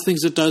one of the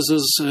things it does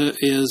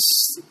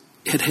is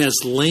it has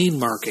lane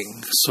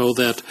marking so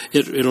that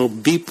it'll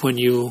beep when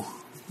you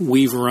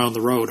weave around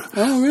the road.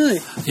 Oh, really?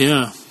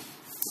 Yeah.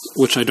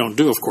 Which I don't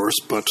do, of course,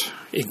 but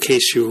in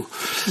case you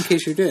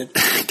did.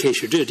 In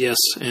case you did, yes.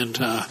 And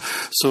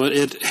so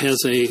it has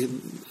a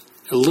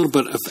little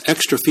bit of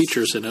extra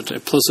features in it.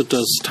 Plus it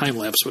does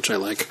time-lapse, which I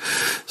like.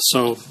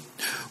 So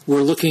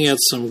we're looking at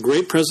some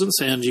great presents,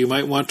 and you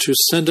might want to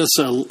send us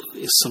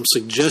some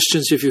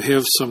suggestions if you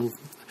have some,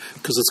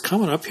 because it's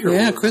coming up here.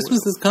 Yeah,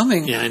 Christmas is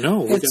coming. Yeah, I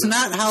know. It's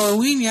not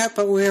Halloween yet,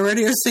 but we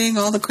already are seeing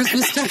all the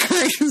Christmas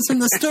decorations in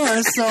the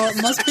stores, so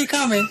it must be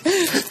coming.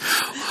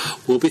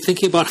 We'll be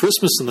thinking about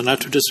Christmas in the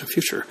not-too-distant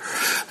future.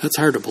 That's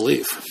hard to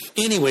believe.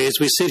 Anyways,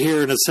 we sit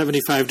here and it's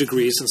 75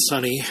 degrees and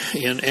sunny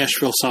in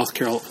Asheville,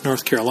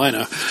 North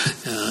Carolina,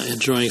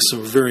 enjoying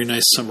some very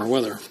nice summer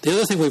weather. The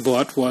other thing we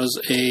bought was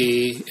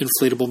a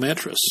inflatable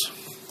mattress,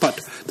 but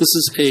this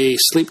is a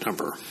Sleep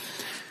Number.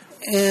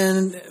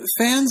 And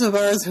fans of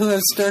ours who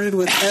have started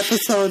with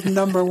episode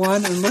number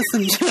 1 and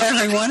listened to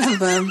every one of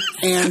them,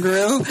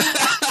 Andrew,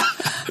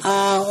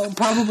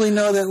 probably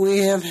know that we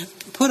have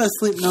put a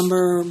Sleep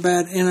Number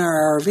bed in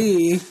our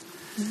RV.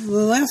 The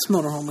last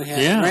motorhome we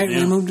had, right?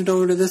 Yeah. We moved it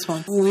over to this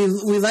one. We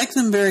like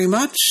them very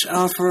much.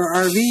 For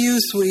RV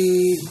use,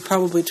 we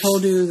probably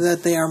told you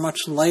that they are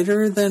much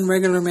lighter than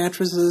regular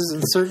mattresses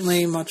and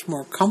certainly much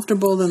more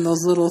comfortable than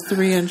those little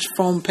 3-inch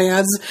foam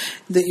pads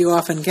that you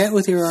often get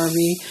with your RV.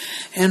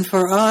 And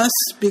for us,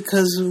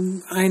 because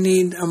I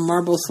need a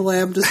marble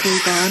slab to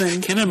sleep on.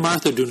 And Ken and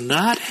Martha do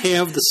not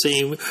have the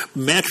same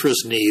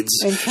mattress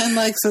needs. And Ken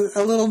likes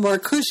a little more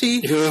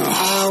cushy. We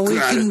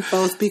can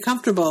both be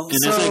comfortable.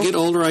 And as I get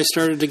older, I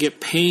started to get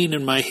pain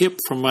in my hip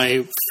from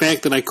my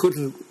fact that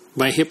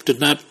my hip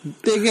did not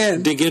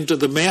dig into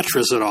the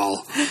mattress at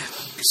all.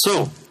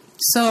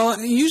 So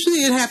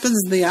usually it happens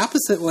the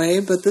opposite way,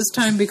 but this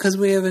time because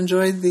we have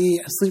enjoyed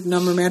the Sleep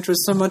Number mattress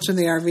so much in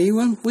the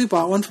RV, we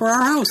bought one for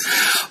our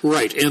house.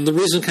 Right, and the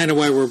reason kind of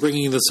why we're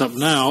bringing this up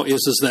now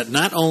is that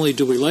not only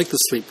do we like the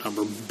Sleep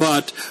Number,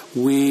 but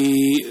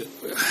we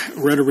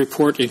read a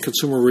report in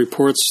Consumer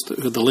Reports,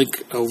 the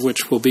link of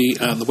which will be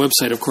on the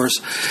website, of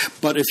course.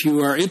 But if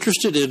you are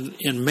interested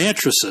in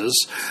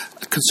mattresses,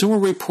 Consumer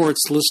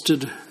Reports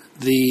listed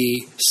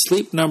the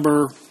Sleep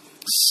Number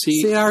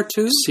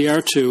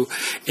CR2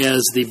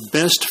 as the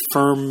best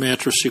firm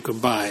mattress you can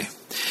buy.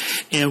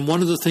 And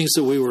one of the things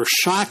that we were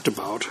shocked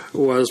about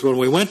was when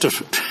we went to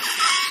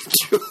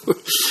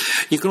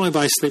you can only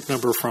buy Sleep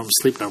Number from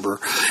Sleep Number,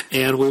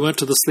 and we went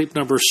to the Sleep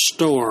Number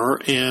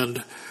store,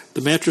 and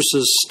the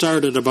mattresses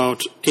start at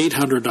about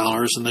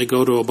 $800 and they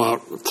go to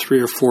about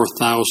 $3,000 or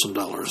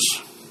 $4,000.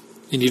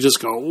 And you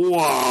just go,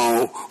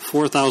 whoa,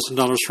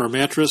 $4,000 for a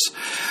mattress.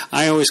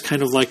 I always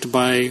kind of like to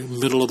buy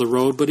middle of the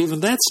road, but even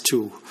that's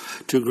too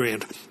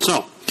grand.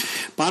 So,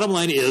 bottom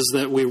line is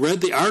that we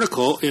read the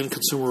article in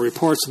Consumer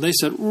Reports, and they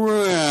said,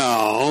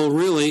 well,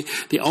 really,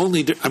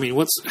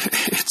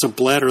 it's a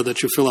bladder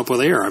that you fill up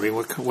with air. I mean,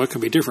 what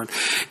can be different?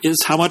 Is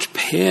how much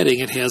padding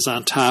it has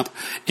on top,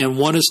 and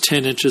one is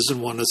 10 inches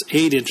and one is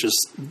 8 inches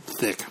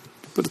thick.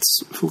 But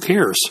who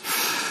cares?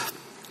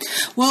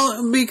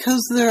 Well,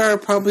 because there are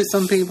probably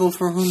some people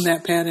for whom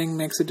that padding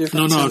makes a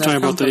difference. No, I'm talking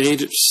about the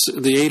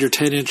 8 or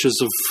 10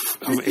 inches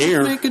of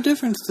air. Make a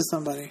difference to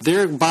somebody.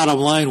 Their bottom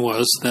line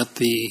was that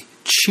the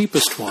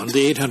cheapest one,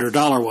 the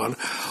 $800 one,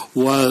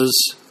 was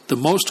the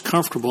most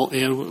comfortable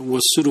and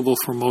was suitable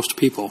for most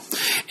people.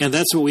 And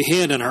that's what we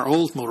had in our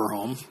old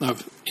motorhome,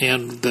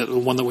 and the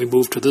one that we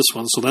moved to this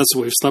one. So that's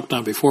what we've slept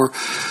on before.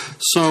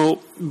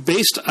 So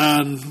based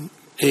on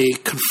a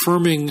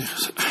confirming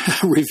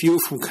review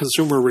from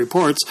Consumer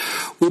Reports,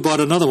 we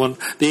bought another one,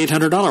 the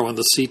 $800 one,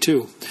 the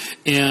C2,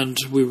 and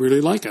we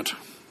really like it.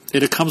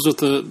 And it comes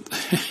with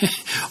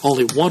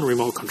only one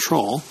remote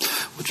control,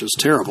 which is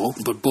terrible,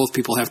 but both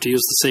people have to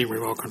use the same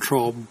remote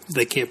control.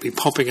 They can't be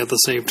pumping at the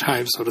same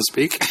time, so to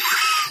speak.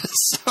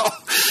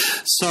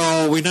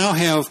 So we now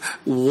have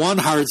one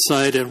hard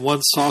side and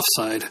one soft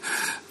side.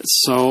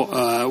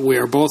 So we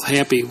are both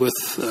happy with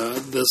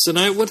this, and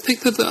I would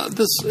think that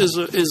this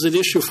is an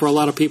issue for a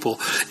lot of people.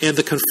 And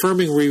the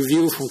confirming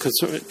review from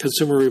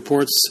Consumer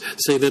Reports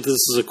say that this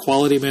is a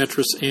quality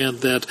mattress and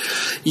that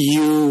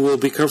you will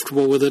be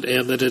comfortable with it,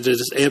 and that it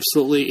is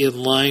absolutely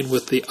in line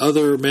with the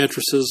other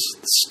mattresses,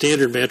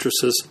 standard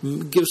mattresses.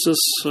 Gives us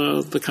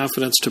the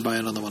confidence to buy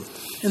another one.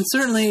 And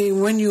certainly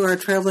when you are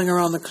traveling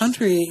around the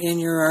country in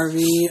your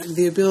RV,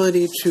 the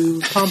ability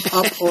to pump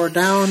up or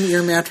down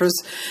your mattress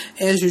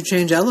as you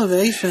change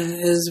elevation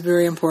is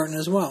very important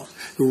as well.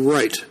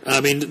 Right. I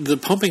mean, the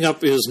pumping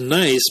up is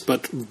nice,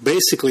 but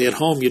basically at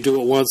home you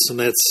do it once and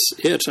that's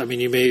it. I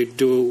mean, you may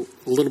do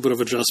a little bit of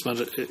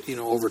adjustment,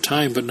 over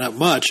time, but not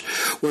much.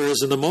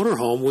 Whereas in the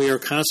motorhome, we are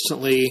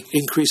constantly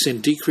increasing,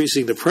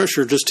 decreasing the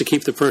pressure just to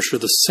keep the pressure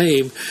the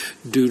same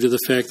due to the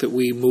fact that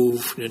we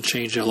move and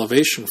change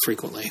elevation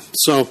frequently.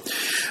 So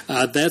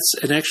that's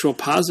an actual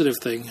positive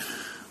thing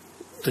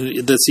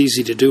that's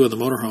easy to do in the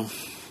motorhome.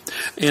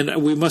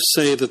 And we must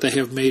say that they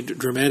have made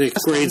dramatic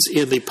upgrades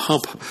in the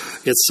pump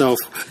itself.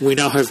 We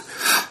now have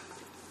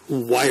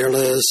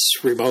wireless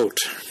remote.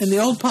 And the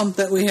old pump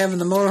that we have in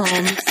the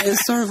motorhome is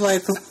sort of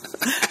like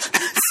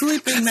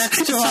sleeping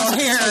next to all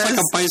here like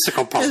a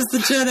bicycle pump. is the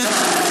jet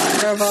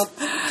engine.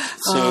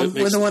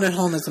 When the one at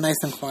home is nice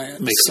and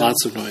quiet. Makes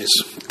lots of noise,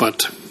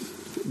 but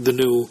the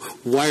new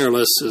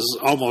wireless is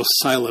almost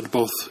silent,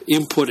 both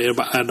input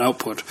and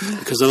output,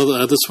 because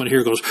this one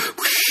here goes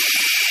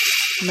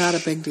whoosh. Not a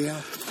big deal,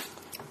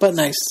 but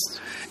nice.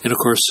 And of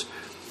course,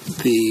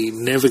 the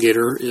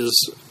Navigator is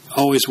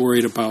always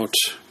worried about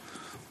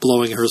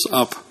blowing hers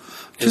up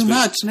too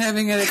much and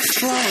having it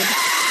explode.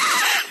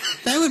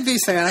 That would be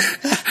sad.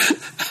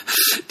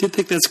 Do you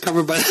think that's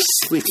covered by the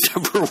Sleep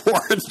Number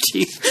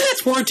warranty?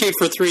 It's warranted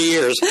for 3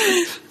 years.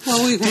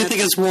 Well, we've had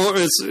it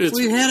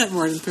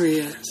more than 3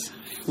 years.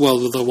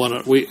 Well, the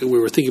one we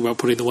were thinking about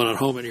putting the one at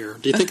home in here.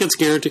 Do you think it's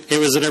guaranteed?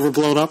 Was it ever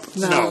blown up?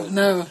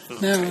 No.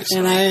 Okay,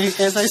 and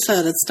as I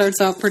said, it starts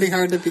out pretty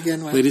hard to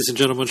begin with. Ladies and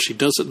gentlemen, she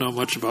doesn't know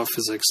much about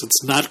physics.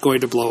 It's not going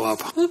to blow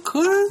up. Of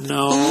course.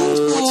 No,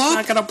 it's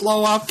not going to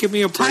blow up. Give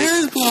me a break.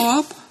 Tires blow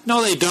up.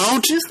 No, they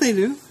don't. Yes, they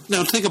do.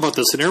 Now, think about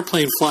this. An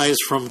airplane flies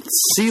from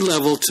sea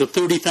level to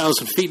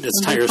 30,000 feet and its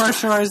tires. They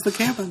pressurize the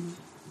cabin.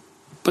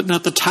 But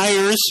not the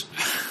tires.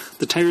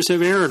 The tires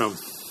have air in them.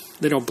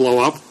 They don't blow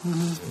up.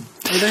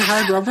 Mm-hmm. Are they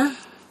hard rubber?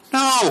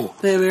 No.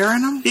 They have air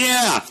in them?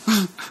 Yeah.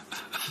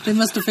 They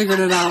must have figured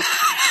it out.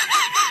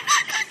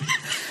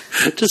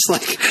 Just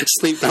like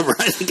Sleep Number,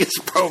 I think it's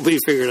probably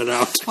figured it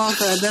out. Well,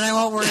 good. Then I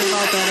won't worry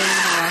about that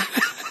anymore.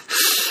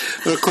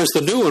 But, of course,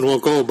 the new one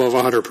won't go above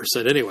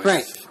 100% anyway.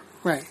 Right.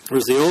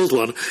 Whereas the old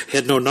one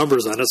had no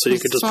numbers on it, so you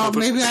could just pump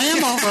it. Maybe I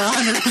am over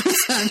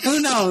 100%. Who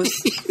knows?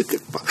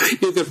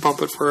 You could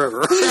pump it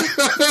forever.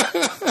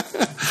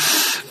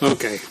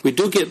 Okay. We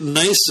do get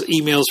nice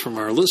emails from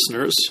our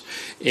listeners,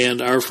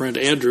 and our friend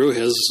Andrew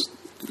has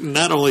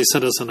not only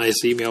sent us a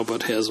nice email,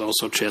 but has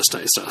also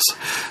chastised us.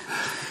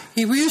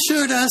 He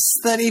reassured us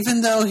that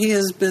even though he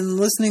has been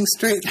listening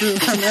straight through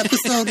from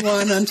episode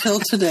 1 until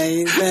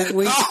today, that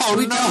we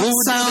don't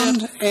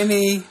sound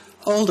any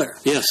older.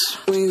 Yes.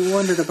 We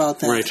wondered about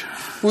that. Right.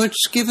 Which,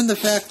 given the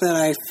fact that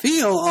I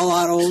feel a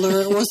lot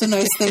older, it was a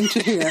nice thing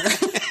to hear.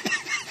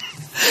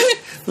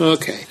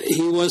 Okay.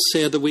 He was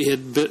sad that we had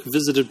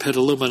visited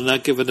Petaluma and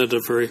not given it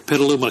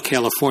Petaluma,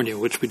 California,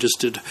 which we just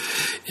did.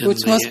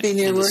 Which must be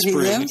near where he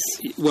lives?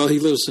 Well, he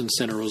lives in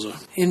Santa Rosa.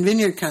 In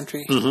Vineyard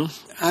Country. Mm-hmm.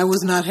 I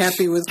was not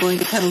happy with going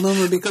to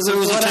Petaluma because it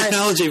was a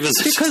technology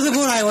visit. Because of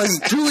what I was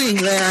doing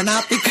there,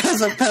 not because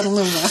of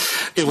Petaluma.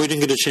 And we didn't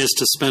get a chance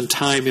to spend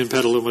time in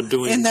Petaluma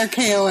doing... In their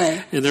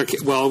KOA.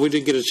 Well, we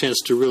didn't get a chance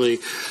to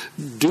really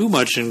do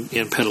much in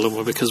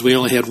Petaluma because we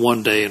only had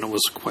one day and it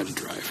was quite a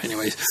drive.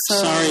 Anyway,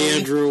 sorry,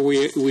 Andrew.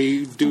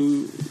 We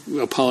do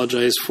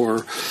apologize for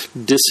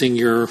dissing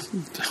your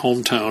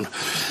hometown,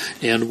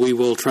 and we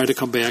will try to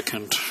come back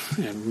and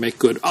make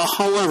good.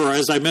 However,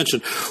 as I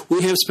mentioned,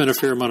 we have spent a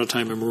fair amount of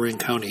time in Marin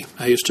County.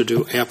 I used to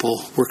do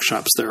Apple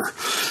workshops there,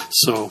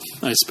 so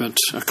I spent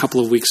a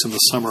couple of weeks in the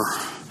summer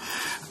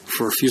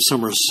for a few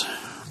summers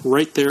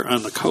right there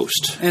on the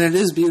coast. And it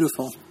is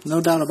beautiful,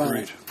 no doubt about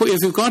it. Well,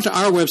 if you've gone to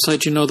our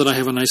website, you know that I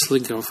have a nice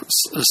link of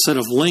a set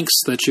of links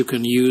that you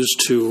can use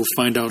to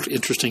find out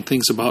interesting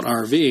things about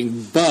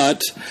RVing,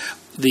 but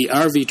the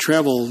RV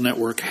Travel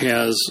Network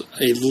has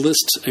a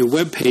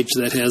web page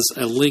that has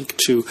a link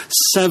to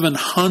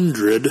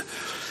 700,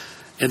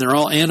 and they're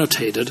all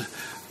annotated,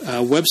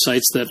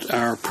 websites that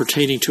are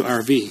pertaining to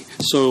RV.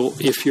 So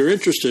if you're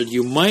interested,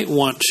 you might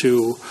want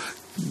to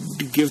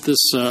give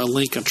this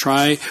link a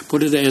try.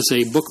 Put it as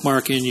a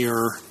bookmark in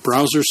your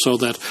browser so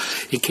that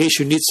in case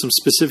you need some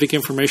specific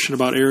information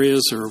about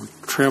areas or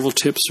travel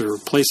tips or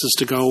places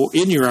to go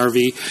in your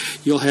RV,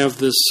 you'll have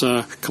this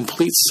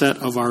complete set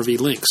of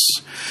RV links.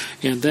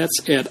 And that's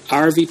at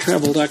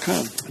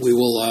rvtravel.com. We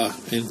will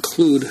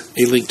include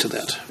a link to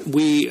that.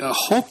 We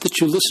hope that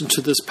you listen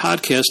to this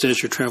podcast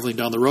as you're traveling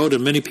down the road,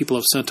 and many people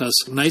have sent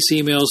us nice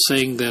emails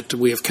saying that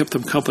we have kept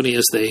them company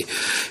as they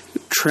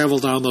travel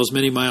down those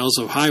many miles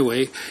of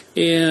highway.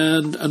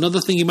 And another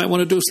thing you might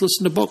want to do is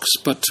listen to books,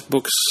 but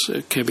books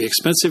can be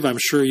expensive. I'm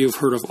sure you've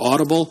heard of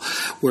Audible,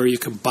 where you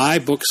can buy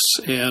books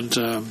and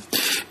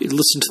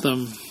listen to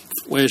them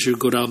as you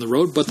go down the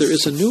road. But there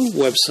is a new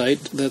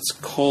website that's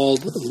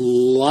called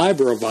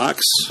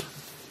LibriVox.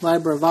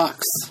 LibriVox.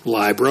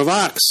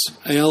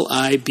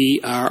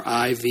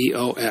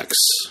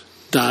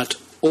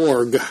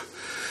 LibriVox.org.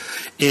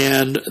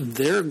 And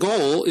their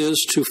goal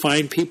is to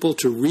find people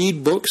to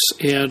read books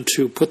and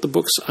to put the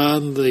books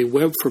on the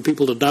web for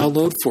people to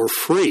download for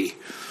free.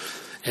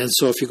 And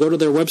so if you go to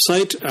their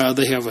website,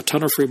 they have a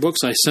ton of free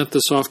books. I sent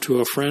this off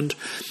to a friend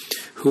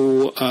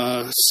who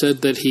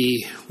said that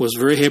he was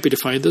very happy to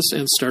find this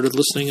and started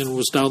listening and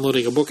was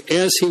downloading a book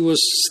as he was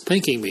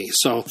thanking me.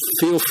 So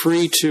feel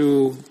free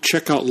to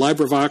check out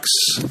LibriVox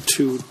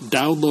to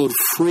download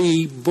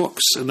free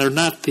books. And they're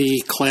not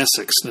the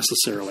classics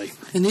necessarily.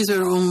 And these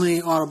are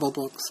only Audible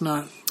books,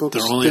 not books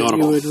they're only that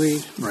Audible. You would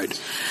read.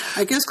 Right.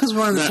 I guess because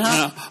we're on the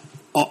top.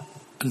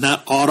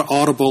 Not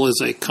Audible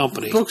is a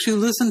company. Books you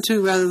listen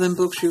to rather than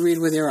books you read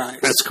with your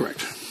eyes. That's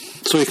correct.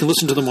 So you can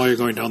listen to them while you're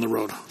going down the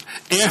road,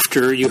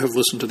 after you have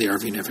listened to the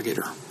RV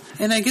Navigator.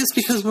 And I guess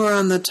because we're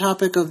on the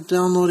topic of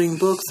downloading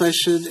books, I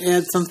should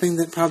add something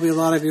that probably a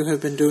lot of you have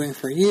been doing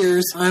for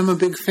years. I'm a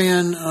big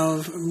fan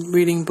of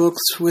reading books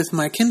with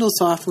my Kindle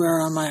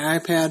software on my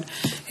iPad,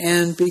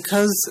 and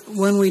because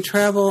when we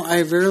travel,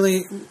 I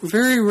very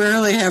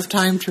rarely have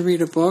time to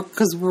read a book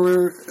because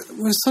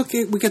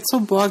we get so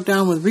bogged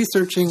down with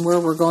researching where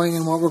we're going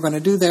and what we're going to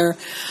do there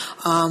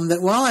that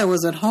while I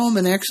was at home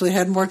and actually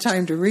had more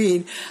time to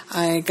read,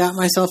 I got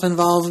myself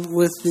involved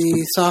with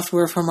the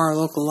software from our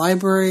local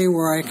library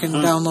where I can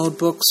download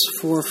books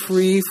for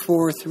free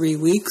for 3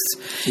 weeks.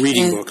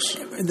 Reading books.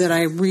 That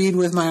I read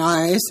with my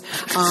eyes.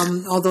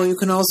 Although you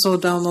can also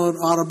download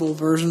Audible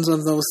versions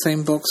of those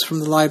same books from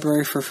the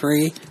library for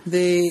free.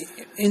 They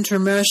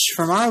intermesh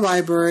from our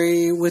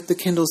library with the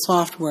Kindle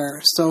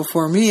software. So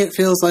for me, it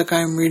feels like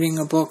I'm reading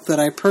a book that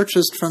I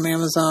purchased from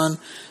Amazon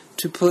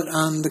to put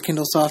on the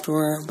Kindle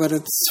software, but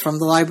it's from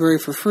the library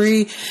for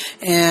free,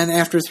 and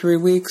after 3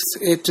 weeks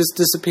it just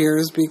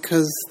disappears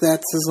because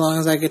that's as long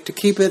as I get to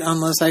keep it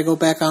unless I go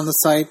back on the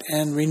site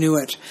and renew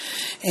it.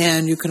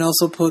 And you can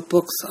also put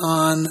books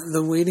on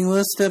the waiting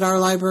list at our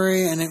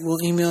library, and it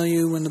will email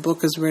you when the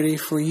book is ready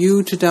for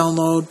you to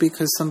download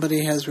because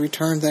somebody has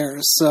returned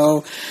theirs.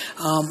 So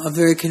a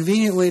very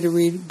convenient way to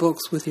read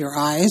books with your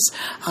eyes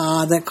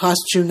that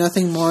costs you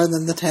nothing more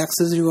than the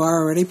taxes you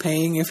are already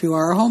paying if you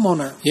are a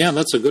homeowner. Yeah,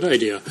 that's a good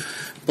idea.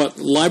 But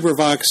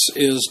LibriVox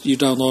is you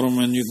download them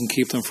and you can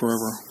keep them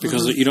forever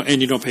because you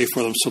don't pay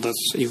for them, so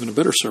that's even a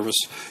better service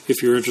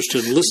if you're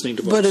interested in listening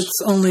to books. But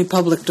it's only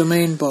public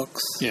domain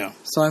books. Yeah.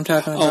 So I'm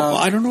talking about... Oh,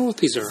 I don't know what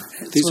these are.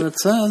 That's what it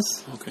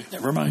says. Okay,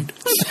 never mind.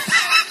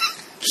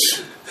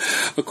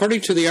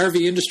 According to the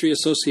RV Industry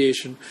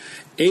Association,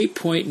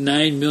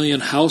 8.9 million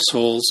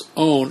households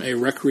own a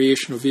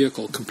recreational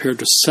vehicle compared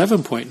to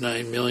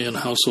 7.9 million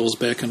households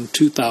back in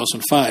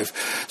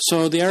 2005.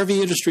 So the RV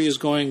industry is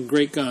going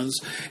great guns,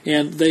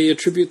 and they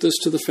attribute this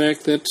to the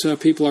fact that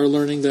people are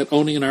learning that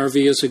owning an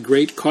RV is a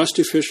great,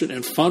 cost-efficient,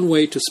 and fun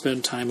way to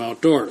spend time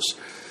outdoors.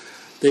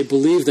 They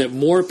believe that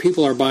more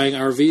people are buying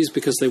RVs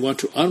because they want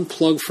to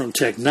unplug from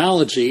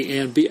technology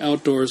and be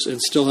outdoors and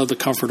still have the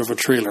comfort of a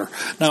trailer.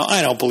 Now,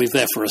 I don't believe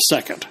that for a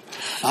second.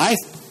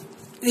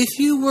 If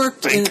you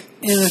worked in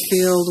a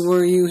field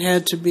where you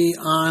had to be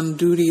on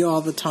duty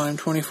all the time,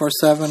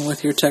 24/7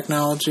 with your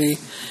technology,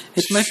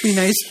 it might be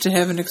nice to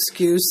have an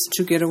excuse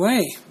to get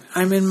away.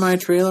 I'm in my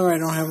trailer, I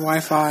don't have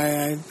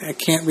Wi-Fi, I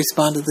can't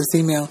respond to this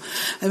email.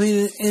 I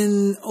mean,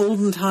 in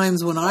olden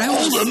times when I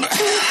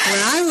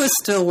was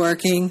still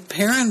working,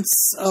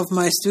 parents of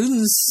my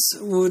students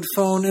would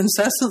phone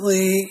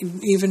incessantly,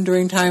 even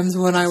during times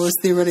when I was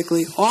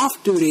theoretically off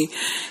duty,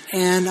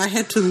 and I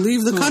had to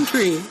leave the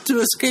country to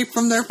escape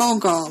from their phone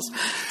calls.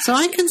 So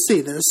I can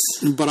see this.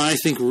 But I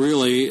think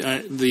really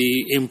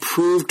the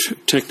improved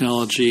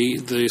technology,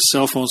 the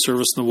cell phone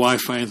service and the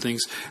Wi-Fi and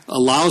things,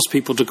 allows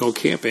people to go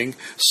camping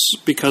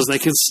because they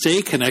can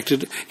stay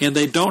connected and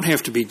they don't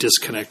have to be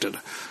disconnected,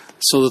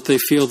 so that they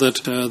feel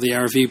that the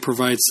RV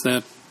provides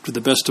that for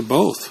the best of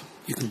both.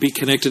 You can be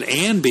connected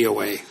and be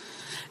away.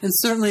 And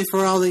certainly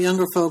for all the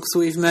younger folks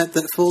we've met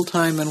that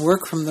full-time and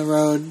work from the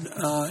road,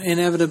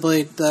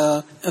 inevitably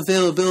the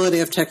availability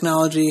of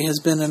technology has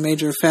been a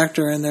major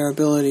factor in their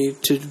ability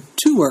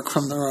to work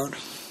from the road.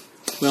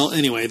 Well,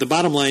 anyway, the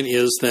bottom line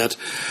is that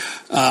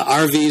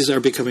RVs are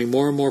becoming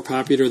more and more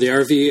popular. The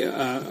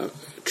RV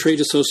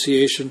Trade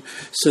Association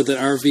said that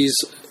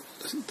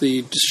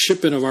the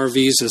shipment of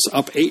RVs is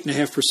up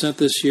 8.5%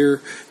 this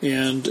year,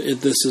 and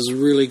this is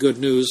really good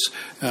news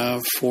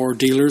for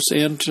dealers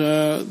and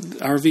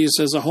RVs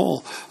as a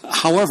whole.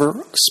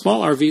 However,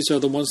 small RVs are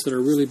the ones that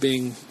are really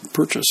being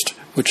purchased,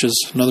 which is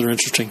another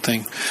interesting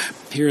thing.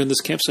 Here in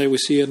this campsite, we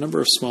see a number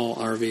of small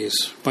RVs.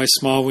 By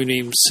small, we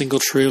mean single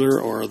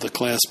trailer or the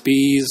Class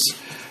Bs.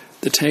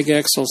 The Tag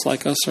Axles,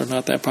 like us, are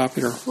not that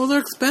popular. Well, they're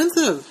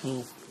expensive.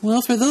 Oh.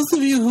 Well, for those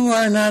of you who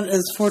are not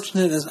as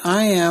fortunate as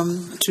I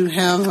am to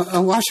have a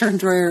washer and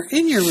dryer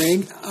in your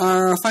rig,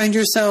 or find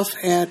yourself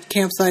at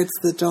campsites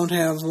that don't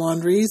have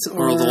laundries,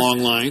 or the long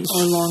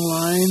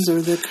lines, or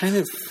they're kind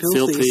of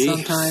filthy.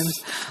 Sometimes.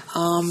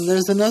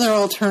 There's another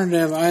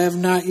alternative. I have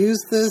not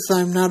used this.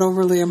 I'm not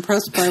overly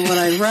impressed by what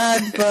I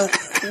read,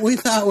 but we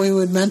thought we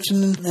would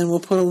mention, and we'll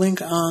put a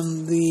link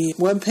on the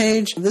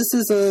webpage. This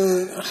is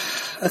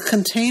a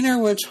container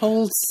which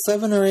holds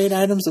 7 or 8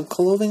 items of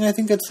clothing, I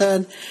think it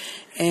said.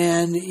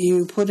 And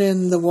you put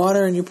in the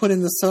water and you put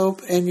in the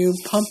soap and you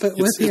pump it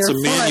with your foot.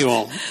 It's a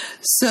manual.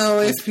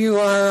 So if you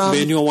are...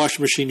 manual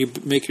washing machine you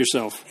make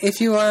yourself. If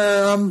you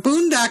are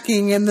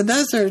boondocking in the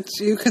desert,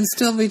 you can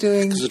still be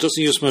doing... Because it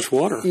doesn't use much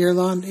water. Your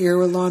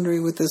laundry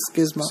with this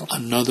gizmo.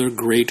 Another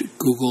great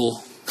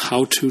Google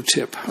how-to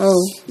tip.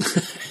 Oh.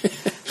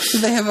 Do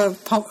they have a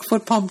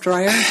foot pump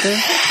dryer too?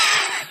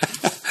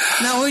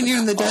 No, when you're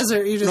in the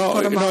desert, you just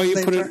put them on.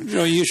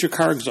 You use your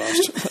car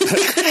exhaust.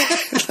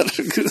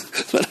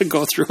 Let let it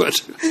go through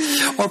it.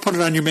 Or put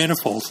it on your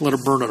manifold, let it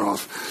burn it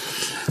off.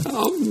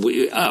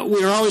 We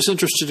are always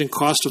interested in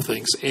cost of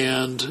things,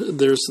 and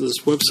there's this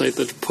website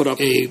that put up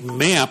a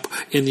map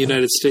in the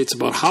United States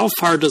about how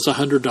far does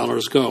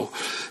 $100 go.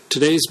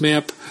 Today's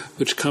map,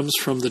 which comes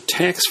from the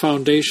Tax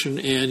Foundation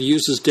and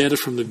uses data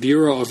from the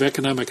Bureau of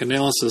Economic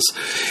Analysis,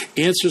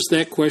 answers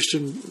that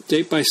question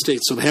state by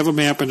state. So they have a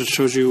map, and it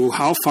shows you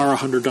how far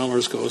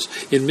 $100 goes.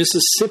 In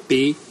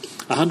Mississippi,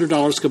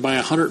 $100 could buy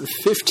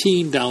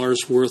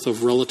 $115 worth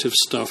of relative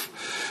stuff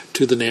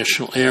to the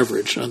national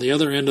average. On the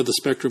other end of the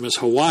spectrum is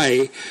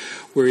Hawaii,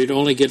 where you'd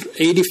only get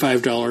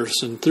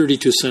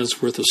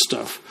 $85.32 worth of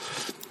stuff.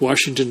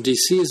 Washington,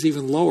 D.C. is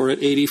even lower at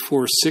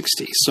 $84.60.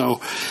 So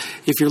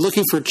if you're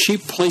looking for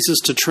cheap places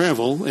to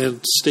travel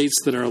and states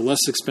that are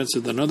less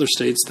expensive than other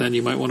states, then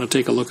you might want to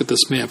take a look at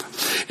this map.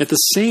 At the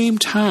same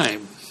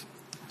time,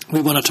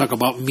 we want to talk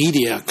about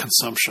media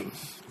consumption.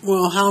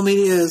 Well, how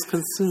media is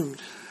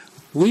consumed?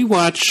 We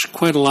watch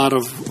quite a lot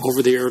of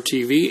over-the-air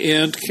TV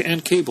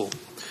and cable.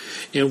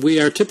 And we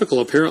are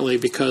typical, apparently,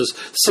 because...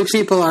 Some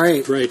people are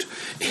 8. Right.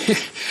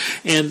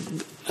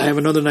 And I have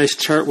another nice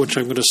chart, which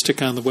I'm going to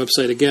stick on the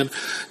website again,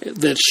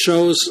 that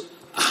shows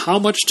how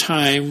much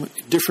time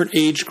different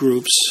age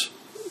groups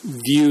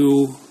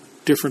view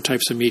different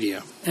types of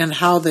media. And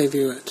how they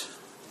view it.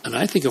 And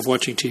I think of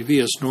watching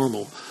TV as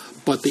normal.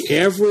 But the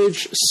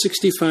average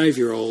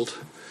 65-year-old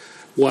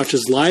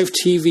watches live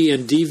TV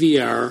and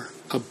DVR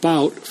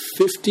about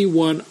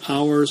 51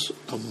 hours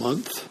a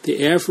month.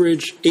 The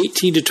average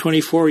 18 to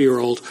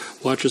 24-year-old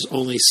watches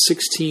only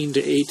 16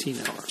 to 18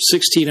 hours.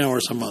 16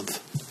 hours a month.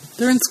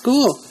 They're in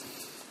school.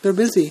 They're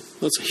busy.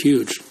 That's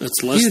huge.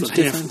 That's less than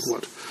difference. Half of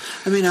what.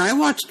 I mean, I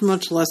watched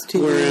much less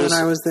TV when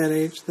I was that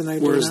age than I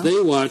do now. Whereas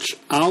they watch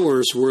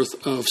hours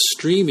worth of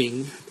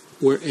streaming,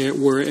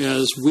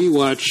 whereas we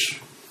watch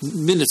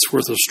minutes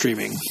worth of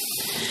streaming.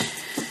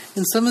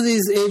 And some of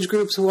these age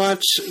groups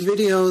watch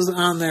videos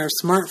on their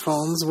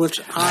smartphones, which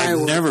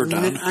I've never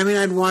done. I mean,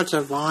 I'd watch a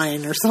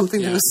Vine or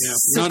something that was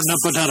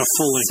but not a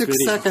full-length 6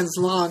 video. seconds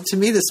long. To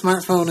me, the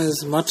smartphone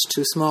is much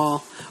too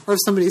small. Or if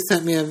somebody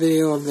sent me a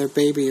video of their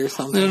baby or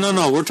something.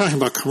 No. We're talking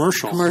about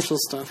commercial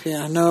stuff,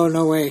 yeah.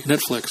 No way.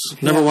 Netflix.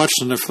 Never watched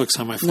the Netflix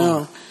on my phone.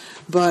 No.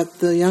 But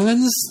the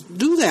young'uns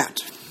do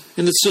that.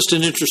 And it's just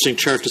an interesting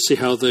chart to see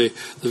how the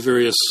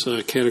various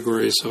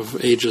categories of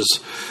ages,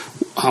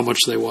 how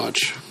much they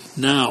watch.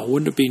 Now,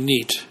 wouldn't it be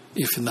neat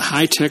if in the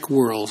high-tech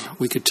world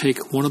we could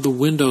take one of the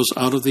windows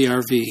out of the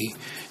RV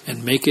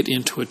and make it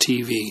into a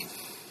TV?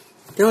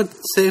 It would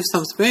save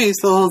some space,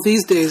 although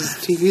these days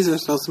TVs are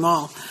so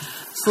small.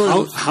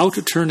 How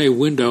to turn a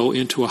window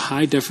into a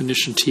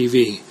high-definition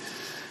TV.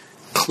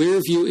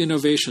 Clearview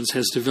Innovations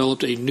has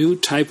developed a new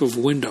type of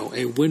window,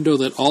 a window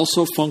that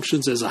also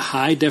functions as a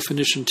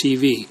high-definition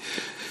TV.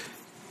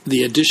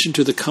 The addition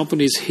to the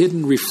company's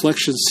Hidden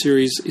Reflection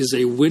series is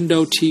a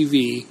window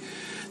TV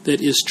that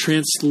is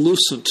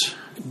translucent,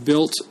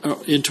 built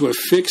into a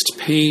fixed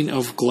pane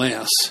of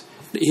glass.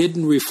 The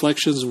Hidden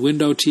Reflections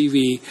window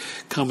TV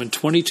come in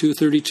 22,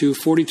 32,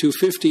 42,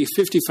 50,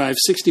 55,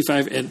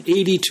 65, and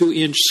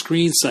 82-inch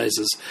screen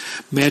sizes,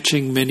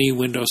 matching many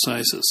window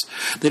sizes.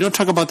 They don't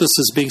talk about this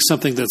as being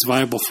something that's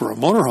viable for a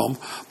motorhome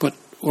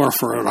or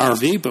for an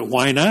RV, but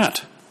why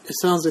not? It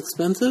sounds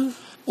expensive?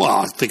 Well,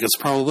 I think it's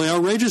probably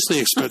outrageously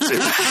expensive.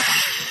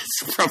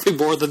 It's probably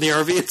more than the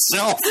RV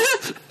itself.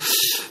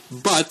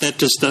 But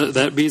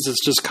that means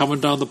it's just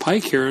coming down the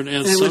pike here. And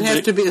it would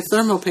have to be a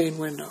thermopane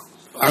window.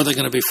 Are they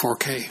going to be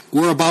 4K?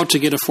 We're about to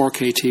get a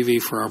 4K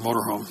TV for our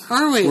motorhome.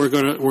 Are we? We're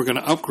going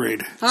to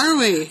upgrade. Are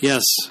we?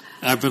 Yes.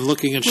 I've been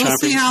looking at shopping.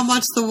 We'll see how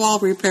much the wall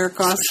repair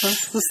costs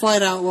us. The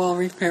slide-out wall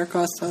repair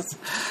costs us.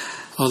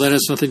 Oh, that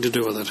has nothing to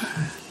do with it.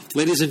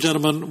 Ladies and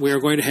gentlemen, we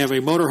are going to have a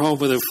motorhome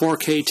with a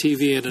 4K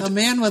TV in it. A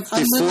man with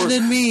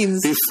unlimited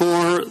means.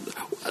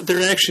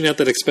 They're actually not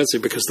that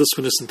expensive because this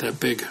one isn't that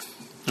big.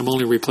 I'm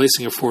only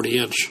replacing a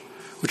 40-inch,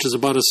 which is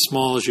about as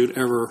small as you'd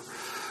ever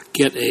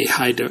get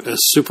a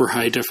super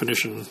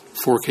high-definition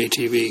 4K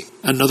TV.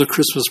 Another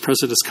Christmas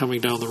present is coming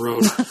down the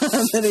road.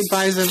 That he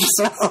buys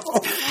himself.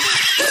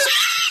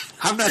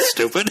 I'm not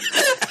stupid.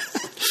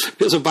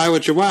 Because buy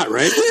what you want,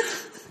 right?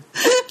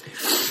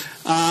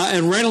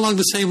 And right along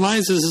the same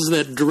lines is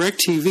that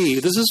DirecTV.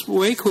 This is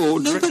way cool.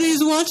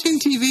 Nobody's watching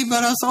TV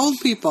but us old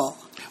people.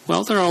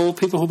 Well, there are old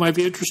people who might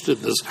be interested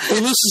in this. Who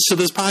listens to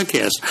this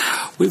podcast?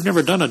 We've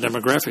never done a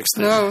demographics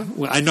thing.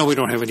 No. I know we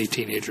don't have any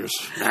teenagers.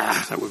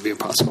 That would be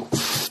impossible.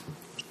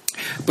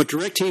 But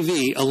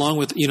DirecTV, along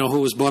with, who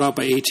was bought out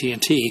by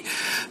AT&T,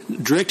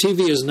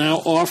 DirecTV is now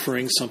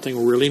offering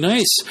something really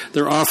nice.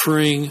 They're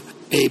offering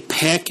a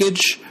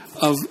package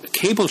of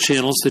cable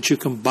channels that you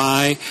can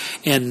buy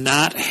and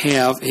not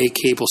have a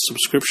cable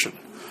subscription.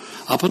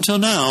 Up until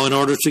now, in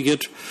order to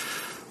get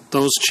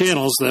those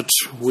channels that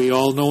we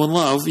all know and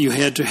love, you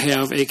had to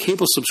have a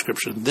cable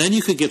subscription. Then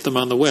you could get them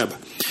on the web,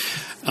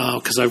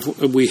 because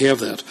we have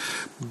that.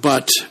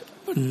 But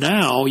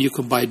now you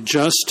can buy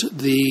just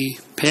the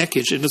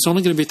package, and it's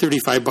only going to be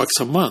 $35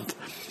 a month.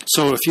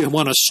 So if you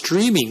want a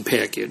streaming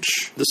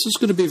package, this is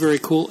going to be very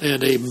cool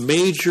and a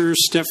major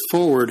step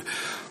forward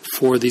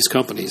for these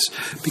companies,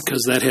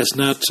 because that has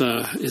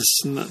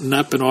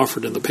not been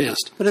offered in the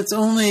past. But it's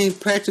only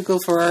practical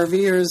for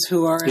RVers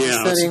who are in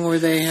a setting where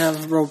they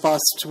have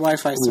robust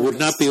Wi-Fi service. It would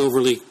not be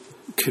overly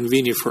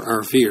convenient for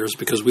RVers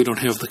because we don't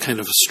have the kind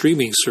of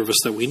streaming service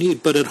that we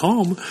need. But at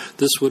home,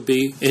 this would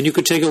be, and you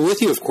could take it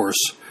with you, of course.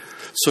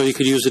 So you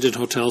could use it in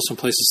hotels and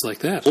places like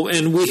that.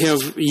 And we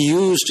have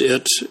used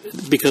it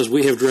because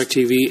we have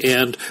DirecTV,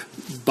 and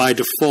by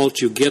default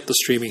you get the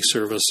streaming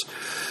service,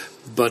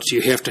 but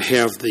you have to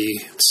have the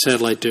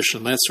satellite dish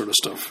and that sort of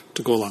stuff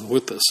to go along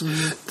with this.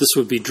 Mm-hmm. This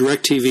would be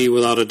DirecTV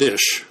without a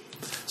dish,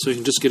 so you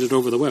can just get it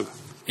over the web.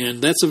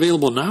 And that's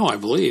available now, I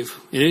believe.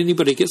 And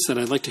anybody gets that,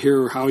 I'd like to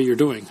hear how you're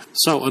doing.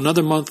 So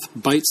another month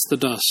bites the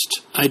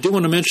dust. I do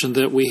want to mention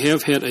that we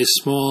have had a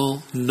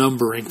small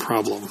numbering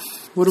problem.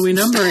 What are we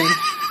numbering?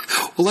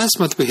 Well, last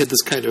month we had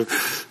this kind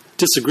of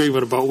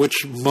disagreement about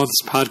which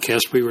month's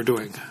podcast we were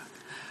doing.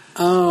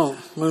 Oh,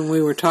 when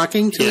we were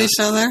talking to each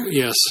other?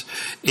 Yes.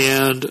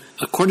 And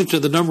according to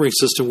the numbering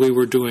system, we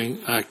were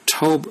doing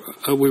October.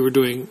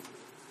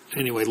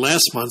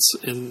 Last month's,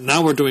 and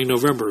now we're doing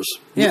November's.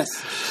 Yes.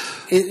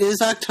 It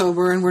is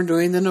October, and we're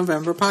doing the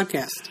November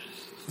podcast.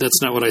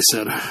 That's not what I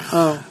said.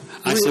 Oh.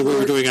 I said we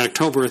were doing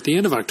October at the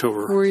end of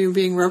October. Were you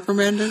being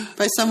reprimanded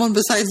by someone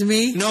besides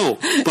me? No,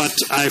 but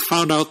I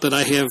found out that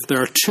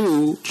there are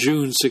 2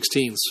 June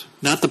 16s.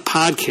 Not the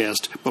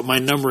podcast, but my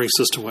numbering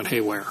system went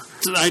haywire.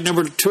 I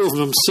numbered 2 of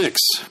them 6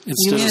 instead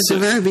you mean of 6. At the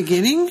very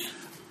beginning?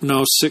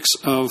 No, 6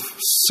 of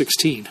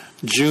 16.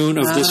 June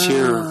of this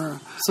year.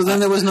 So then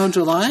there was no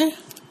July?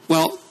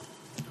 Well,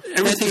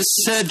 everything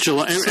said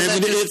July.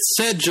 It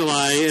said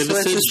July and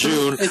it said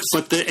June,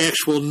 but the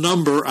actual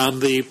number on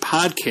the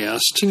podcast.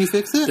 Can you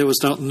fix it? There was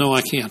no,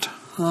 I can't.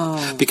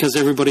 Oh. Because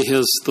everybody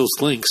has those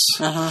links.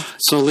 Uh-huh.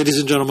 So, ladies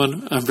and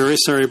gentlemen, I'm very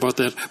sorry about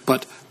that,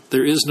 but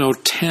there is no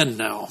 10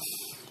 now.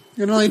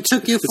 It only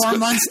took you 4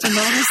 months to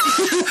notice.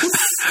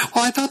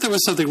 Well, I thought there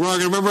was something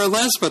wrong. I remember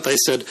last month I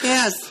said.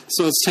 Yes.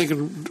 So it's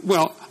taken,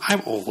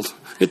 I'm old.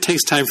 It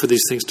takes time for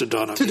these things to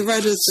dawn on me. To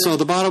register. So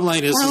the bottom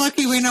line is... We're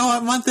lucky we know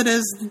what month it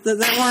is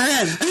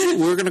that we're in.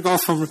 We're going to go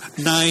from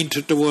 9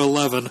 to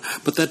 11,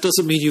 but that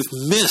doesn't mean you've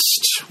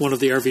missed one of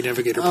the RV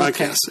Navigator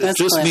podcasts. It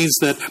just means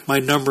that my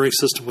numbering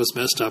system was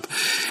messed up.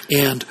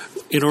 And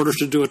in order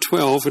to do a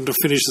 12 and to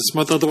finish this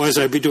month, otherwise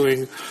I'd be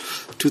doing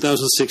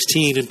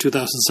 2016 and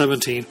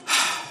 2017.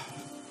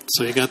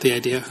 So you got the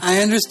idea?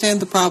 I understand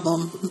the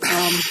problem.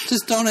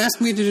 Just don't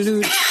ask me to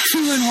do 2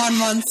 in 1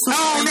 month.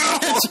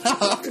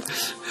 No!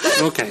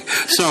 Okay.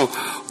 So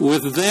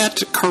with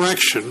that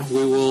correction,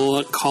 we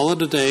will call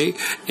it a day,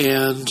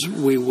 and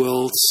we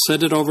will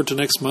send it over to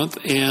next month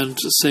and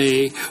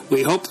say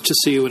we hope to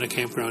see you in a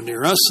campground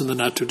near us in the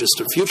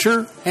not-too-distant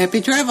future. Happy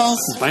travels.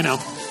 Bye now.